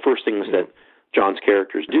 And one of the first things that John's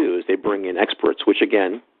characters do is they bring in experts, which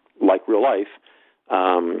again, like real life,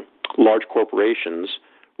 large corporations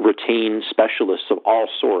retain specialists of all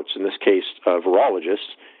sorts, in this case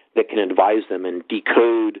virologists, that can advise them and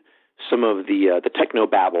decode some of the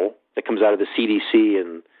technobabble that comes out of the CDC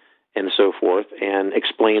and so forth, and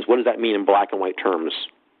explains what does that mean in black and white terms,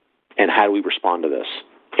 and how do we respond to this.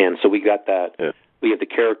 And so we got that. Yeah. We have the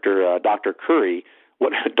character Dr. Curry.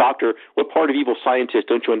 What part of evil scientist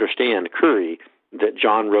don't you understand, Curry, that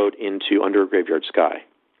John wrote into Under a Graveyard Sky?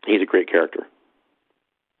 He's a great character.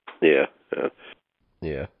 Yeah.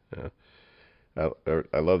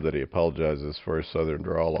 I love that he apologizes for his southern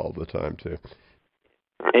drawl all the time too.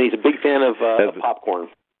 And he's a big fan of popcorn.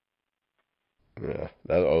 Yeah.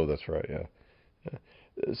 That's right. Yeah.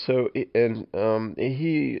 So, and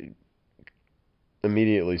he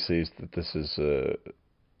immediately sees that this is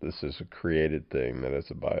a created thing, that it's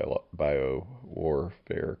a bio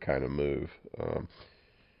warfare kind of move.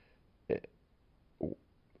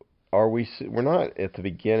 We're not at the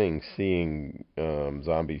beginning seeing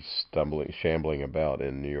zombies shambling about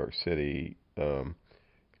in New York City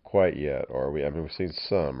quite yet, are we? I mean, we've seen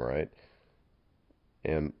some, right?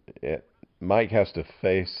 And Tom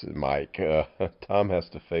has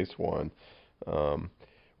to face one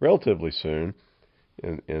relatively soon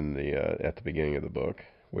in the at the beginning of the book,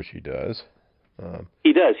 which he does.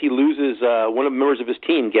 He does. He loses one of the members of his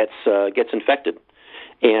team gets infected,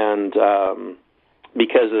 and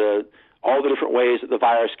because all the different ways that the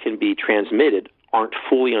virus can be transmitted aren't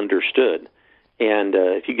fully understood, and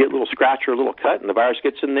if you get a little scratch or a little cut and the virus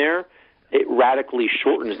gets in there, it radically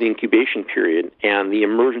shortens the incubation period, and the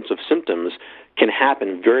emergence of symptoms can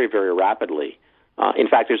happen very, very rapidly. In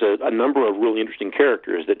fact, there's a number of really interesting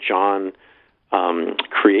characters that John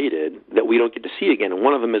created that we don't get to see again. And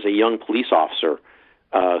one of them is a young police officer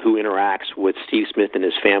who interacts with Steve Smith and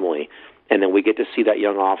his family. And then we get to see that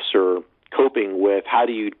young officer coping with how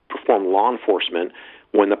do you perform law enforcement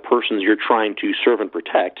when the persons you're trying to serve and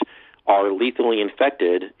protect are lethally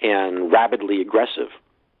infected and rabidly aggressive.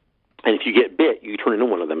 And if you get bit, you turn into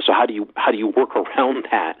one of them. So how do you work around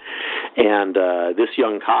that? And this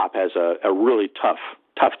young cop has a really tough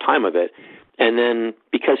time of it. And then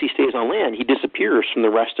because he stays on land, he disappears from the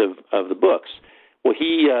rest of the books. Well,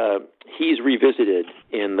 he's revisited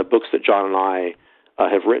in the books that John and I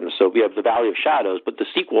have written. So we have The Valley of Shadows, but the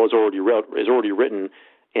sequel is already written,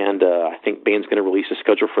 and I think Baen's going to release a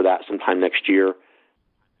schedule for that sometime next year.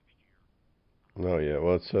 Oh yeah,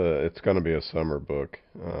 well it's going to be a summer book.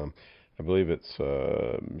 I believe it's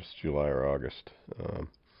July or August.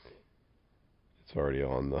 It's already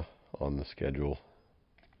on the schedule.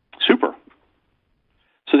 Super.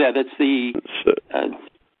 So yeah, that's the.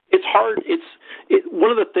 It's hard.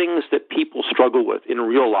 One of the things that people struggle with in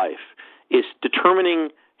real life is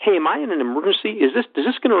determining, hey, am I in an emergency? Is this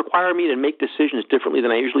going to require me to make decisions differently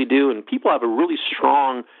than I usually do? And people have a really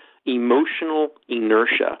strong emotional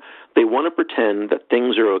inertia. They want to pretend that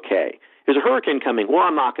things are okay. There's a hurricane coming. Well,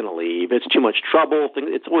 I'm not going to leave. It's too much trouble.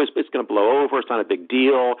 It's going to blow over. It's not a big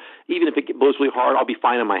deal. Even if it blows really hard, I'll be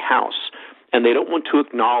fine in my house. And they don't want to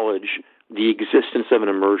acknowledge the existence of an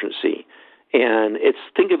emergency. And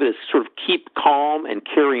think of it as sort of keep calm and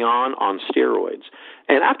carry on steroids.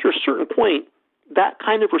 And after a certain point, that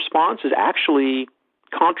kind of response is actually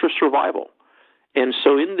contra survival. And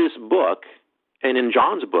so in this book, and in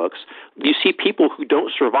John's books, you see people who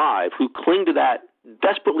don't survive, who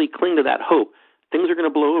desperately cling to that hope. Things are going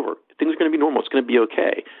to blow over. Things are going to be normal. It's going to be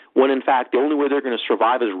okay. When in fact, the only way they're going to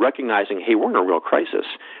survive is recognizing, hey, we're in a real crisis.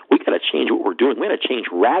 We got to change what we're doing. We got to change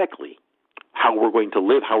radically how we're going to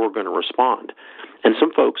live, how we're going to respond. And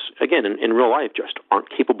some folks, again, in real life, just aren't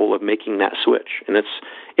capable of making that switch. And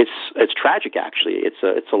it's tragic, actually. It's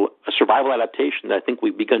a survival adaptation that I think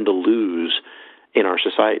we've begun to lose in our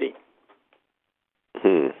society.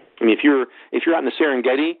 I mean, if you're out in the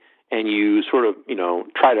Serengeti and you sort of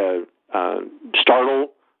try to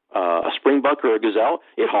startle a springbuck or a gazelle,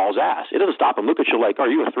 it hauls ass. It doesn't stop and look at you like, are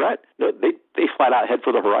you a threat? No, they flat out head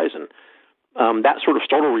for the horizon. That sort of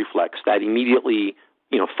startle reflex, that immediately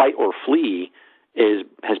fight or flee,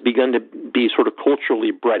 has begun to be sort of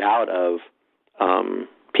culturally bred out of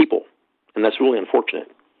people, and that's really unfortunate.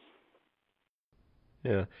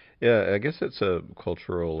 Yeah. I guess it's a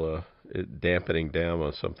cultural dampening down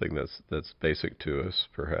on something that's basic to us,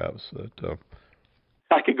 perhaps. That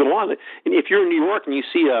I could go on. If you're in New York and you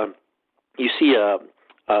see a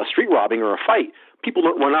street robbing or a fight, people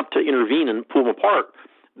don't run up to intervene and pull them apart.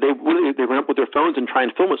 They run up with their phones and try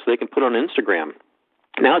and film it so they can put it on Instagram.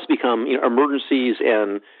 Now it's become emergencies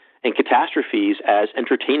and catastrophes as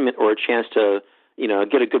entertainment or a chance to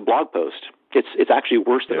get a good blog post. It's actually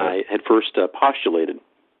worse than I had first postulated.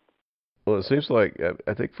 Well, it seems like,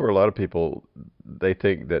 I think for a lot of people, they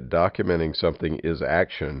think that documenting something is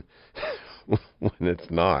action when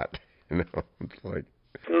it's not. It's like...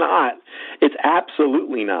 It's not. It's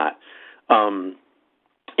absolutely not. And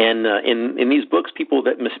in these books, people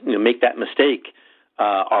that make that mistake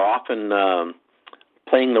are often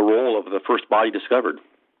playing the role of the first body discovered.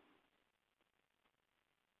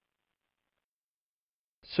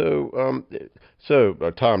 So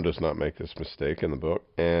Tom does not make this mistake in the book,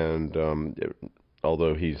 and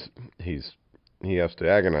although he has to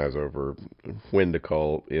agonize over when to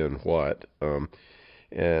call in what,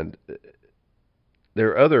 and there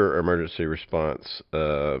are other emergency response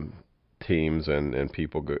teams and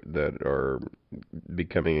people that are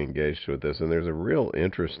becoming engaged with this, and there's a real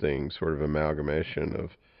interesting sort of amalgamation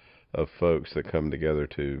of folks that come together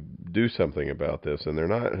to do something about this, and they're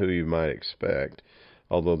not who you might expect.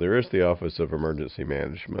 Although there is the Office of Emergency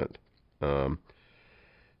Management. So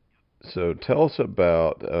tell us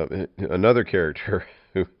about another character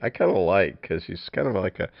who I kind of like, because she's kind of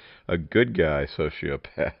like a good guy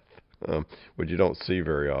sociopath, which you don't see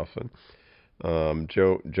very often.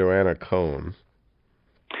 Joanna Cohn.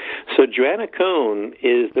 So Joanna Cohn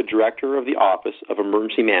is the director of the Office of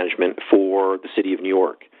Emergency Management for the City of New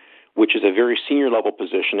York, which is a very senior level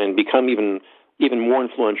position and become even more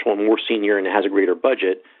influential and more senior, and has a greater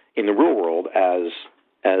budget in the real world as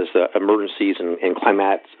emergencies and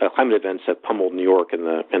climate events have pummeled New York and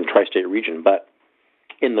the tri-state region. But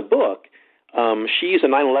in the book, she's a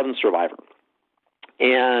 9/11 survivor,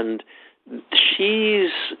 and she's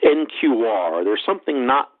NQR. There's something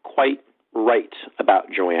not quite right about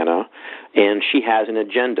Joanna, and she has an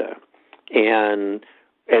agenda. And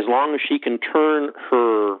as long as she can turn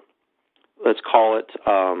her, let's call it,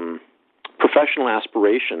 professional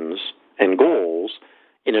aspirations and goals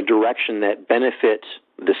in a direction that benefit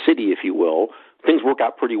the city, if you will, things work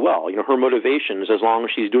out pretty well. You know, her motivations, as long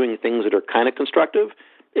as she's doing things that are kind of constructive,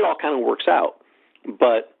 it all kind of works out.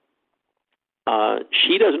 But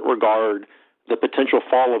she doesn't regard the potential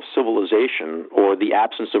fall of civilization or the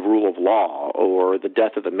absence of rule of law or the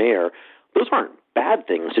death of the mayor. Those aren't bad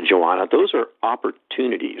things to Joanna. Those are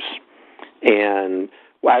opportunities. And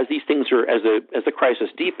as these things are, as the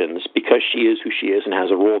crisis deepens, because she is who she is and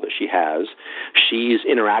has a role that she has, she's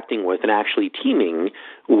interacting with and actually teaming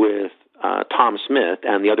with Tom Smith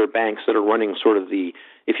and the other banks that are running sort of the,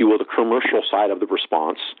 if you will, the commercial side of the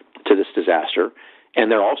response to this disaster. And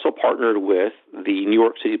they're also partnered with the New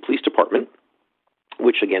York City Police Department,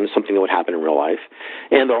 which, again, is something that would happen in real life.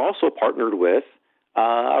 And they're also partnered with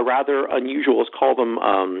a rather unusual, let's call them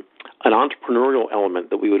an entrepreneurial element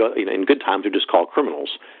that we would, in good times, would just call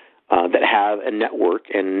criminals, that have a network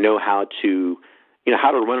and know how to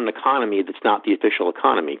run an economy that's not the official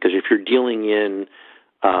economy. Because if you're dealing in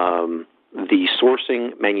the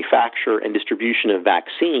sourcing, manufacture, and distribution of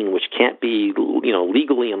vaccine, which can't be,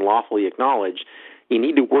 legally and lawfully acknowledged, you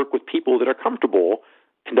need to work with people that are comfortable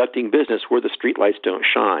conducting business where the streetlights don't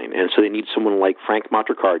shine. And so they need someone like Frank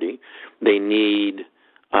Montecardi. They need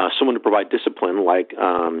someone to provide discipline like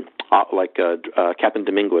Captain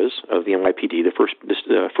Dominguez of the NYPD,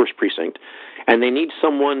 the first precinct. And they need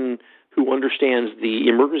someone who understands the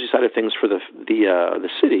emergency side of things for the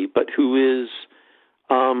city, but who is,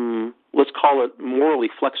 let's call it, morally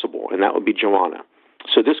flexible, and that would be Joanna.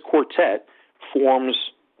 So this quartet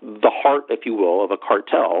forms the heart, if you will, of a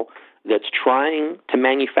cartel that's trying to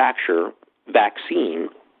manufacture vaccine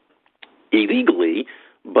illegally,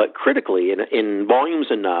 but critically in volumes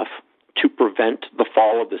enough to prevent the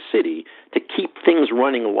fall of the city, to keep things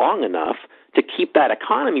running long enough, to keep that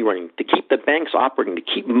economy running, to keep the banks operating, to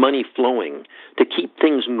keep money flowing, to keep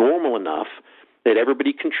things normal enough that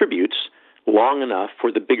everybody contributes long enough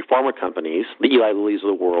for the big pharma companies, the Eli Lillys of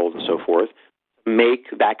the world and so forth, make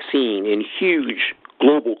vaccine in huge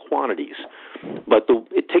global quantities. But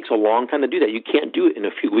it takes a long time to do that. You can't do it in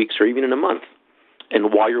a few weeks or even in a month.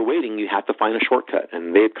 And while you're waiting, you have to find a shortcut.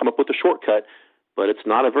 And they've come up with a shortcut, but it's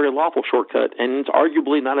not a very lawful shortcut, and it's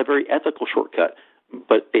arguably not a very ethical shortcut.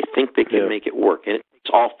 But they think they can make it work. And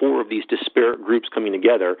it's all four of these disparate groups coming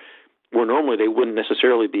together where normally they wouldn't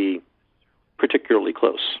necessarily be particularly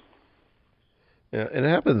close. Yeah, and it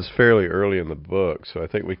happens fairly early in the book, so I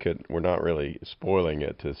think we're not really spoiling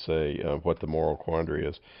it to say what the moral quandary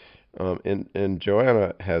is. And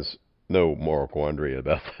Joanna has no moral quandary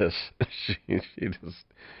about this. she just,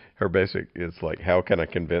 her basic is like, how can I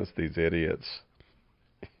convince these idiots?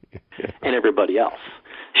 And everybody else.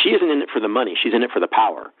 She isn't in it for the money. She's in it for the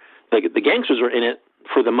power. The gangsters are in it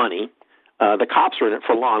for the money. The cops are in it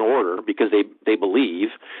for law and order because they believe,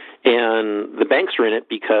 and the banks are in it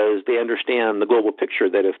because they understand the global picture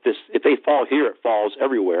that if they fall here, it falls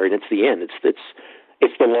everywhere, and it's the end.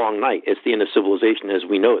 It's the long night. It's the end of civilization as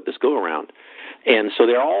we know it this go around. And so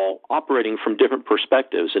they're all operating from different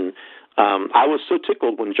perspectives. And I was so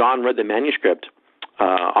tickled when John read the manuscript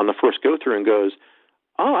on the first go through and goes,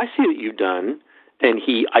 "Oh, I see what you've done," and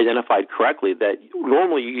he identified correctly that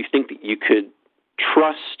normally you think that you could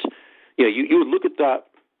trust. You would look at that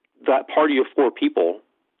party of four people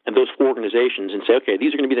and those four organizations and say, okay,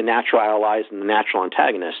 these are going to be the natural allies and the natural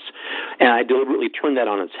antagonists. And I deliberately turned that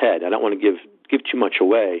on its head. I don't want to give too much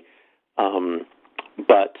away.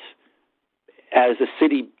 But as the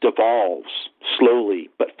city devolves slowly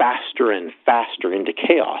but faster and faster into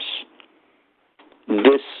chaos,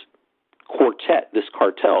 this quartet, this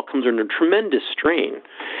cartel, comes under tremendous strain.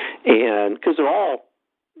 And because they're all,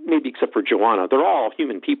 maybe except for Joanna, they're all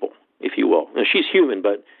human people, if you will. Now, she's human,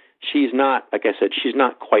 but she's not, like I said, she's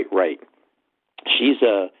not quite right. She's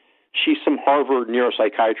some Harvard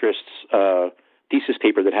neuropsychiatrist's thesis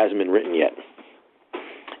paper that hasn't been written yet.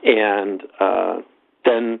 And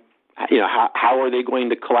then, how are they going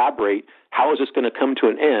to collaborate? How is this going to come to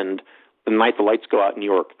an end the night the lights go out in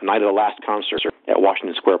New York, the night of the last concert at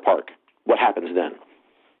Washington Square Park? What happens then?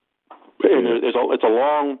 And it's a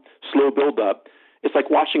long, slow build-up. It's like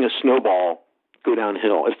watching a snowball go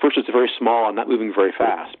downhill. At first, it's very small and not moving very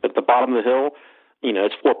fast. But at the bottom of the hill,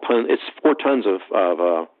 it's 4 tons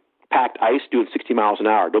of packed ice doing 60 miles an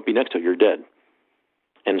hour. Don't be next to it, you're dead.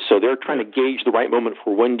 And so they're trying to gauge the right moment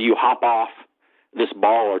for when do you hop off this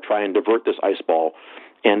ball or try and divert this ice ball.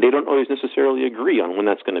 And they don't always necessarily agree on when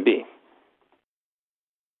that's going to be.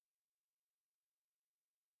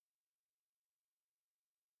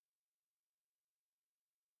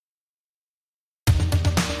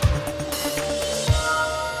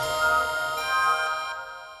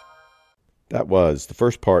 That was the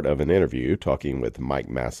first part of an interview talking with Mike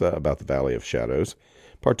Massa about the Valley of Shadows.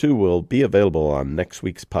 Part 2 will be available on next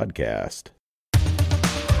week's podcast.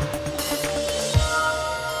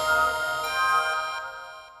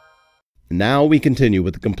 Now we continue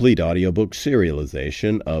with the complete audiobook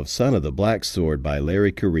serialization of Son of the Black Sword by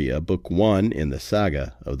Larry Correia, Book 1 in the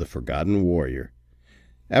Saga of the Forgotten Warrior.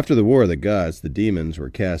 After the War of the Gods, the demons were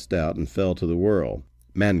cast out and fell to the world.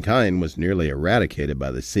 Mankind was nearly eradicated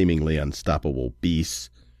by the seemingly unstoppable beasts,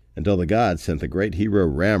 until the gods sent the great hero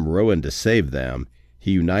Ram Rowan to save them.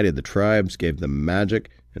 He united the tribes, gave them magic,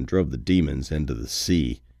 and drove the demons into the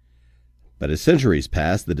sea. But as centuries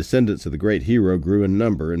passed, the descendants of the great hero grew in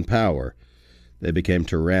number and power. They became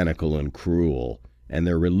tyrannical and cruel, and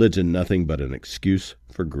their religion nothing but an excuse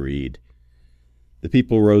for greed. The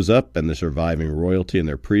people rose up, and the surviving royalty and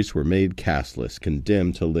their priests were made casteless,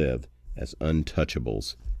 condemned to live as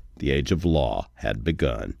untouchables. The age of law had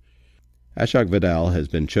begun. Ashok Vidal has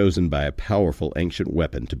been chosen by a powerful ancient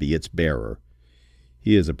weapon to be its bearer.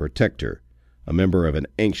 He is a protector, a member of an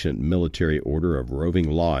ancient military order of roving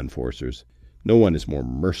law enforcers. No one is more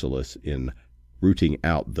merciless in rooting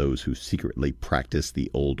out those who secretly practice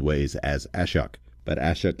the old ways as Ashok. But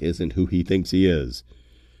Ashok isn't who he thinks he is.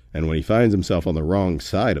 And when he finds himself on the wrong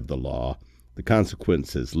side of the law, the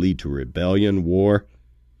consequences lead to rebellion, war,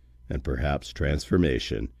 and perhaps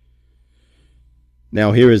transformation.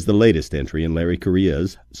 Now here is the latest entry in Larry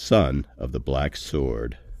Correia's Son of the Black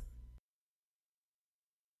Sword.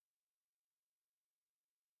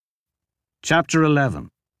 Chapter 11.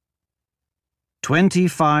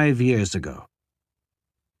 25 years ago.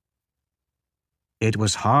 It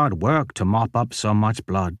was hard work to mop up so much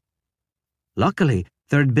blood. Luckily,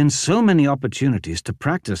 there had been so many opportunities to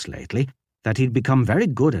practice lately that he'd become very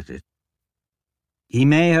good at it. He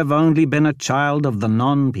may have only been a child of the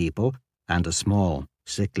non-people, and a small,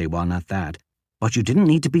 sickly one at that, but you didn't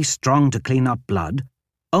need to be strong to clean up blood,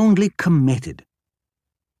 only committed.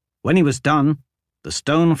 When he was done, the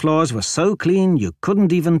stone floors were so clean you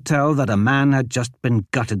couldn't even tell that a man had just been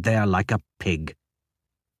gutted there like a pig.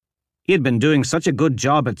 He had been doing such a good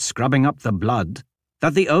job at scrubbing up the blood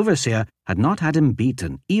that the overseer had not had him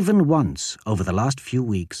beaten even once over the last few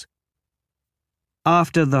weeks.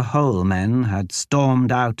 After the whole men had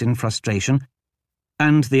stormed out in frustration,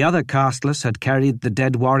 and the other casteless had carried the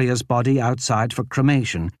dead warrior's body outside for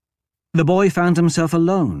cremation, the boy found himself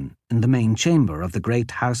alone in the main chamber of the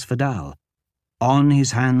great House Vidal, on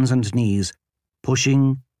his hands and knees,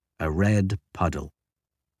 pushing a red puddle.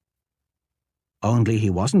 Only he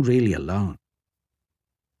wasn't really alone.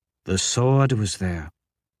 The sword was there,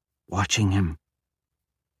 watching him.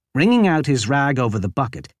 Wringing out his rag over the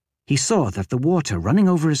bucket, he saw that the water running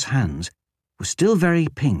over his hands was still very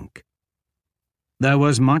pink. There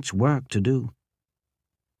was much work to do.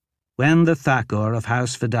 When the Thakur of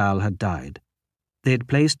House Vidal had died, they had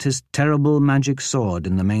placed his terrible magic sword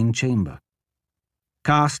in the main chamber.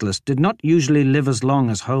 Casteless did not usually live as long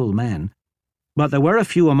as whole men, but there were a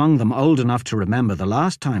few among them old enough to remember the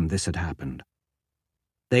last time this had happened.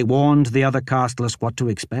 They warned the other casteless what to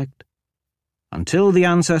expect. Until the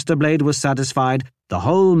ancestor blade was satisfied, the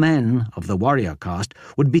whole men of the warrior caste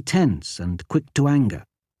would be tense and quick to anger.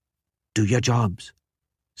 Do your jobs.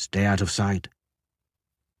 Stay out of sight.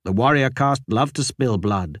 The warrior caste loved to spill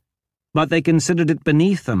blood, but they considered it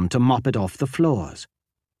beneath them to mop it off the floors.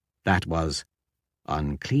 That was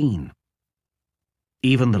unclean.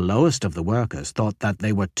 Even the lowest of the workers thought that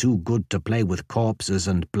they were too good to play with corpses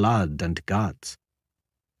and blood and guts.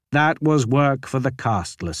 That was work for the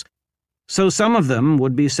casteless, so some of them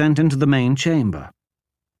would be sent into the main chamber.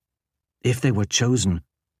 If they were chosen,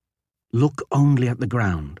 look only at the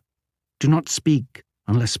ground. Do not speak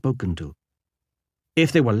unless spoken to.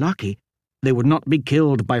 If they were lucky, they would not be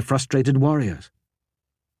killed by frustrated warriors.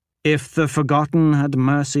 If the Forgotten had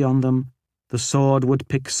mercy on them, the sword would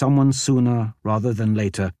pick someone sooner rather than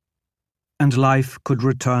later, and life could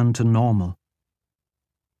return to normal.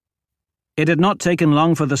 It had not taken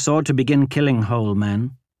long for the sword to begin killing whole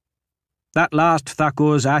men. That last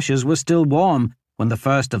Thakur's ashes were still warm when the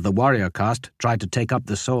first of the warrior caste tried to take up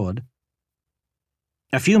the sword.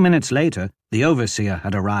 A few minutes later, the overseer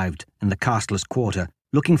had arrived in the casteless quarter,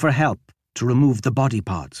 looking for help to remove the body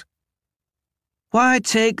parts. "Why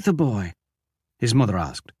take the boy?" his mother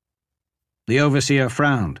asked. The overseer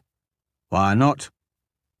frowned. "Why not?"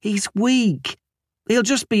 "He's weak. He'll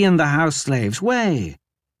just be in the house slave's way."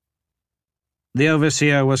 The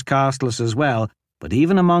overseer was casteless as well, but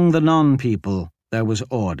even among the non-people there was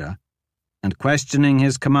order, and questioning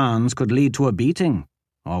his commands could lead to a beating,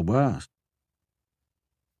 or worse.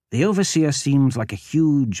 The overseer seemed like a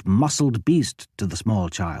huge, muscled beast to the small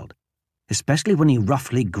child, especially when he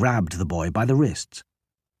roughly grabbed the boy by the wrists.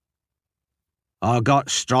 "I got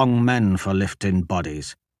strong men for lifting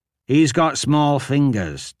bodies. He's got small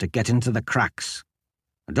fingers to get into the cracks.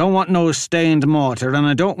 I don't want no stained mortar, and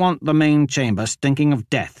I don't want the main chamber stinking of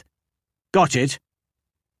death. Got it?"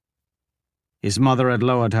 His mother had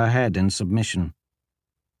lowered her head in submission.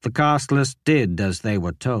 The casteless did as they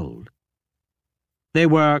were told. They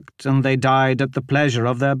worked and they died at the pleasure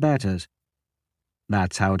of their betters.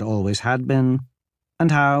 That's how it always had been,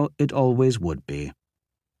 and how it always would be.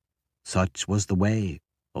 Such was the way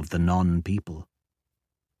of the non-people.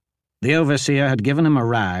 The overseer had given him a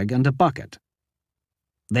rag and a bucket.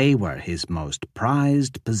 They were his most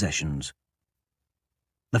prized possessions.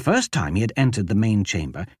 The first time he had entered the main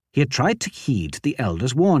chamber, he had tried to heed the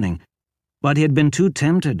elder's warning, but he had been too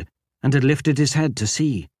tempted and had lifted his head to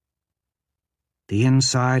see. The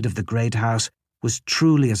inside of the great house was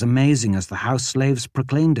truly as amazing as the house slaves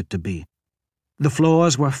proclaimed it to be. The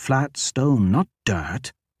floors were flat stone, not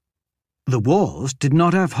dirt. The walls did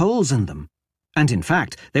not have holes in them, and in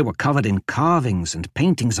fact they were covered in carvings and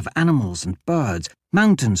paintings of animals and birds,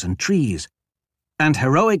 mountains and trees, and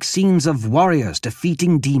heroic scenes of warriors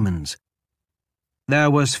defeating demons.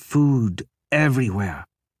 There was food everywhere.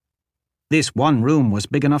 This one room was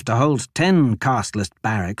big enough to hold 10 casteless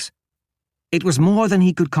barracks. It was more than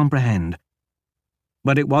he could comprehend.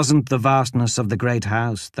 But it wasn't the vastness of the great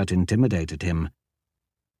house that intimidated him.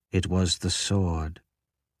 It was the sword.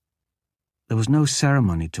 There was no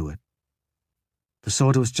ceremony to it. The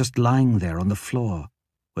sword was just lying there on the floor,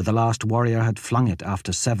 where the last warrior had flung it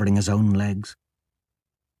after severing his own legs.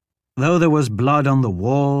 Though there was blood on the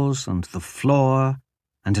walls and the floor,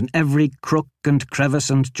 and in every crook and crevice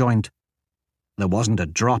and joint, there wasn't a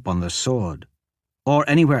drop on the sword, or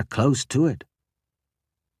anywhere close to it.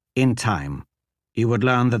 In time, he would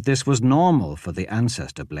learn that this was normal for the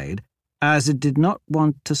ancestor blade, as it did not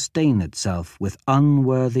want to stain itself with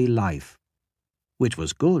unworthy life, which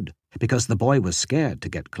was good, because the boy was scared to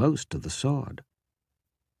get close to the sword.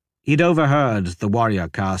 He'd overheard the warrior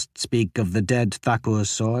caste speak of the dead Thakur's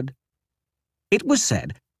sword. It was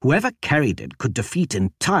said whoever carried it could defeat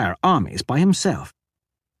entire armies by himself.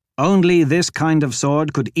 Only this kind of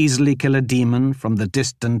sword could easily kill a demon from the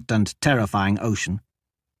distant and terrifying ocean.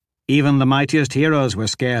 Even the mightiest heroes were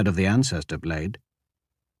scared of the ancestor blade.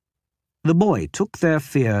 The boy took their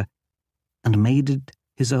fear and made it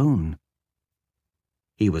his own.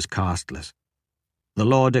 He was casteless. The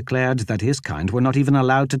law declared that his kind were not even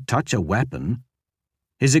allowed to touch a weapon.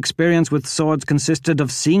 His experience with swords consisted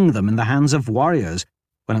of seeing them in the hands of warriors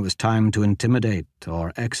when it was time to intimidate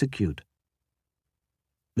or execute.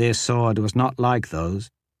 This sword was not like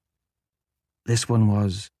those. This one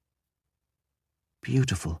was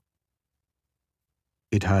beautiful.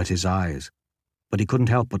 It hurt his eyes, but he couldn't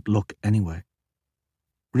help but look anyway.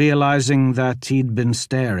 Realizing that he'd been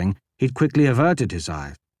staring, he'd quickly averted his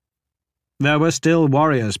eyes. There were still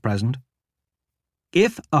warriors present.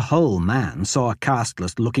 If a whole man saw a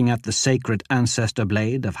casteless looking at the sacred ancestor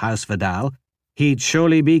blade of House Vidal, he'd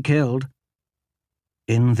surely be killed.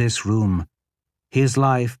 In this room, his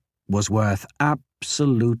life was worth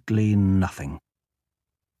absolutely nothing.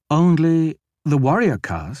 Only the warrior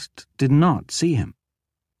caste did not see him.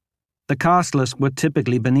 The casteless were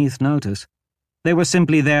typically beneath notice. They were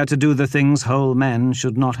simply there to do the things whole men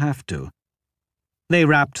should not have to. They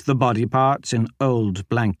wrapped the body parts in old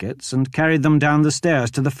blankets and carried them down the stairs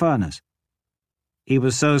to the furnace. He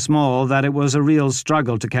was so small that it was a real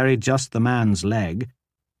struggle to carry just the man's leg,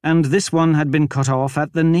 and this one had been cut off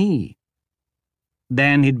at the knee.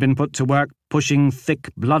 Then he'd been put to work pushing thick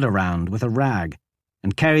blood around with a rag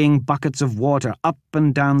and carrying buckets of water up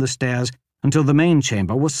and down the stairs until the main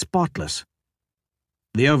chamber was spotless.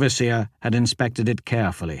 The overseer had inspected it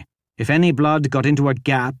carefully. If any blood got into a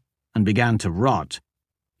gap and began to rot,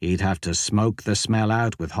 he'd have to smoke the smell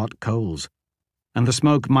out with hot coals, and the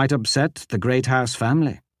smoke might upset the great house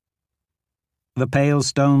family. The pale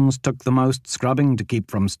stones took the most scrubbing to keep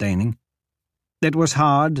from staining. It was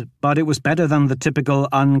hard, but it was better than the typical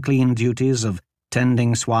unclean duties of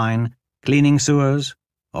tending swine, cleaning sewers,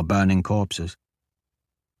 or burning corpses.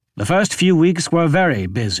 The first few weeks were very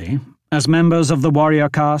busy, as members of the warrior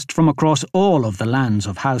caste from across all of the lands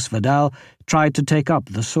of House Vidal tried to take up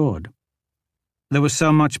the sword. There was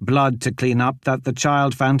so much blood to clean up that the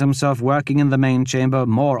child found himself working in the main chamber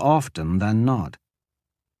more often than not.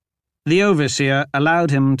 The overseer allowed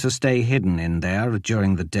him to stay hidden in there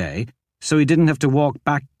during the day, so he didn't have to walk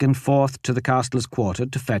back and forth to the castle's quarter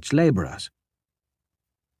to fetch labourers.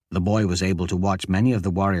 The boy was able to watch many of the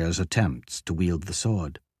warriors' attempts to wield the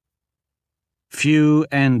sword. Few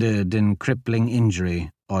ended in crippling injury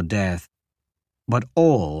or death, but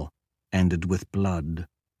all ended with blood.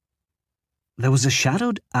 There was a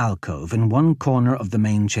shadowed alcove in one corner of the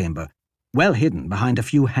main chamber, well hidden behind a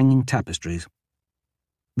few hanging tapestries.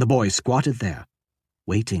 The boy squatted there,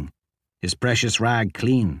 waiting, his precious rag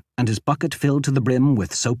clean and his bucket filled to the brim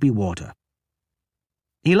with soapy water.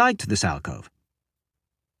 He liked this alcove.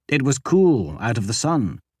 It was cool out of the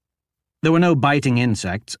sun. There were no biting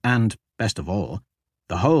insects and, best of all,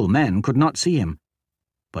 the whole men could not see him,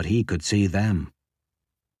 but he could see them.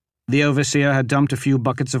 The overseer had dumped a few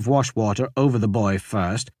buckets of wash water over the boy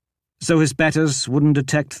first, so his betters wouldn't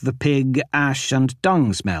detect the pig, ash, and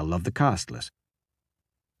dung smell of the casteless.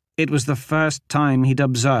 It was the first time he'd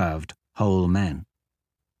observed whole men.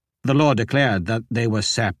 The law declared that they were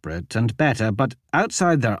separate and better, but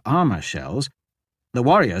outside their armor shells, the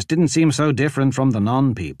warriors didn't seem so different from the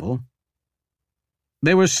non-people.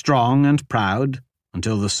 They were strong and proud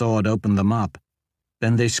until the sword opened them up.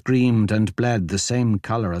 Then they screamed and bled the same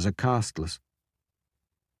colour as a casteless.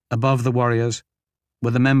 Above the warriors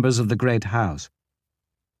were the members of the great house.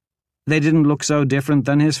 They didn't look so different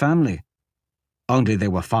than his family, only they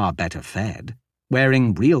were far better fed,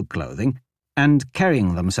 wearing real clothing, and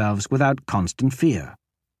carrying themselves without constant fear.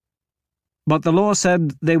 But the law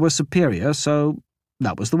said they were superior, so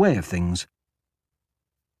that was the way of things.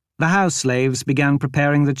 The house slaves began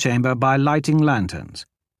preparing the chamber by lighting lanterns.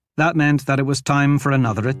 That meant that it was time for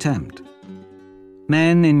another attempt.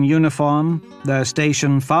 Men in uniform, their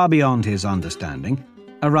station far beyond his understanding,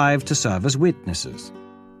 arrived to serve as witnesses.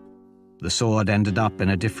 The sword ended up in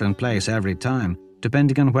a different place every time,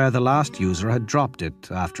 depending on where the last user had dropped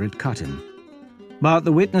it after it cut him. But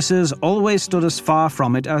the witnesses always stood as far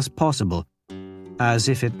from it as possible, as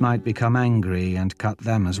if it might become angry and cut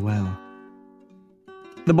them as well.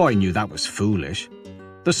 The boy knew that was foolish.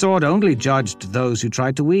 The sword only judged those who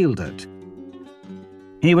tried to wield it.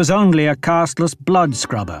 He was only a casteless blood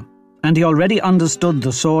scrubber, and he already understood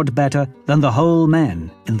the sword better than the whole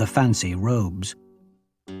men in the fancy robes.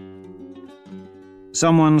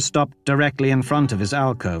 Someone stopped directly in front of his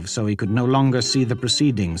alcove so he could no longer see the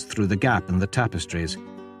proceedings through the gap in the tapestries.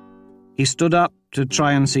 He stood up to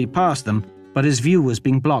try and see past them, but his view was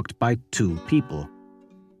being blocked by two people.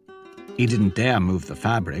 He didn't dare move the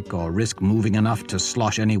fabric or risk moving enough to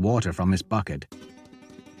slosh any water from his bucket.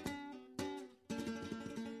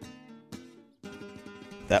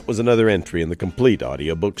 That was another entry in the complete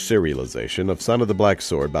audiobook serialization of Son of the Black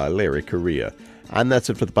Sword by Larry Correia. And that's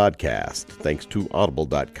it for the podcast. Thanks to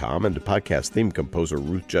Audible.com and to podcast theme composer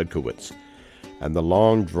Ruth Judkowitz. And the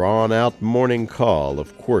long, drawn-out morning call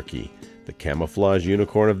of Quirky, the camouflage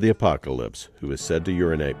unicorn of the apocalypse, who is said to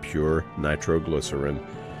urinate pure nitroglycerin,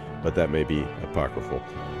 but that may be apocryphal.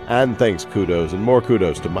 And thanks, kudos, and more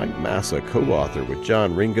kudos to Mike Massa, co-author with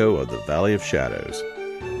John Ringo of The Valley of Shadows.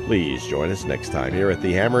 Please join us next time here at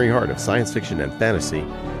the hammering heart of science fiction and fantasy,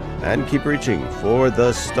 and keep reaching for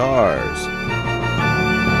the stars.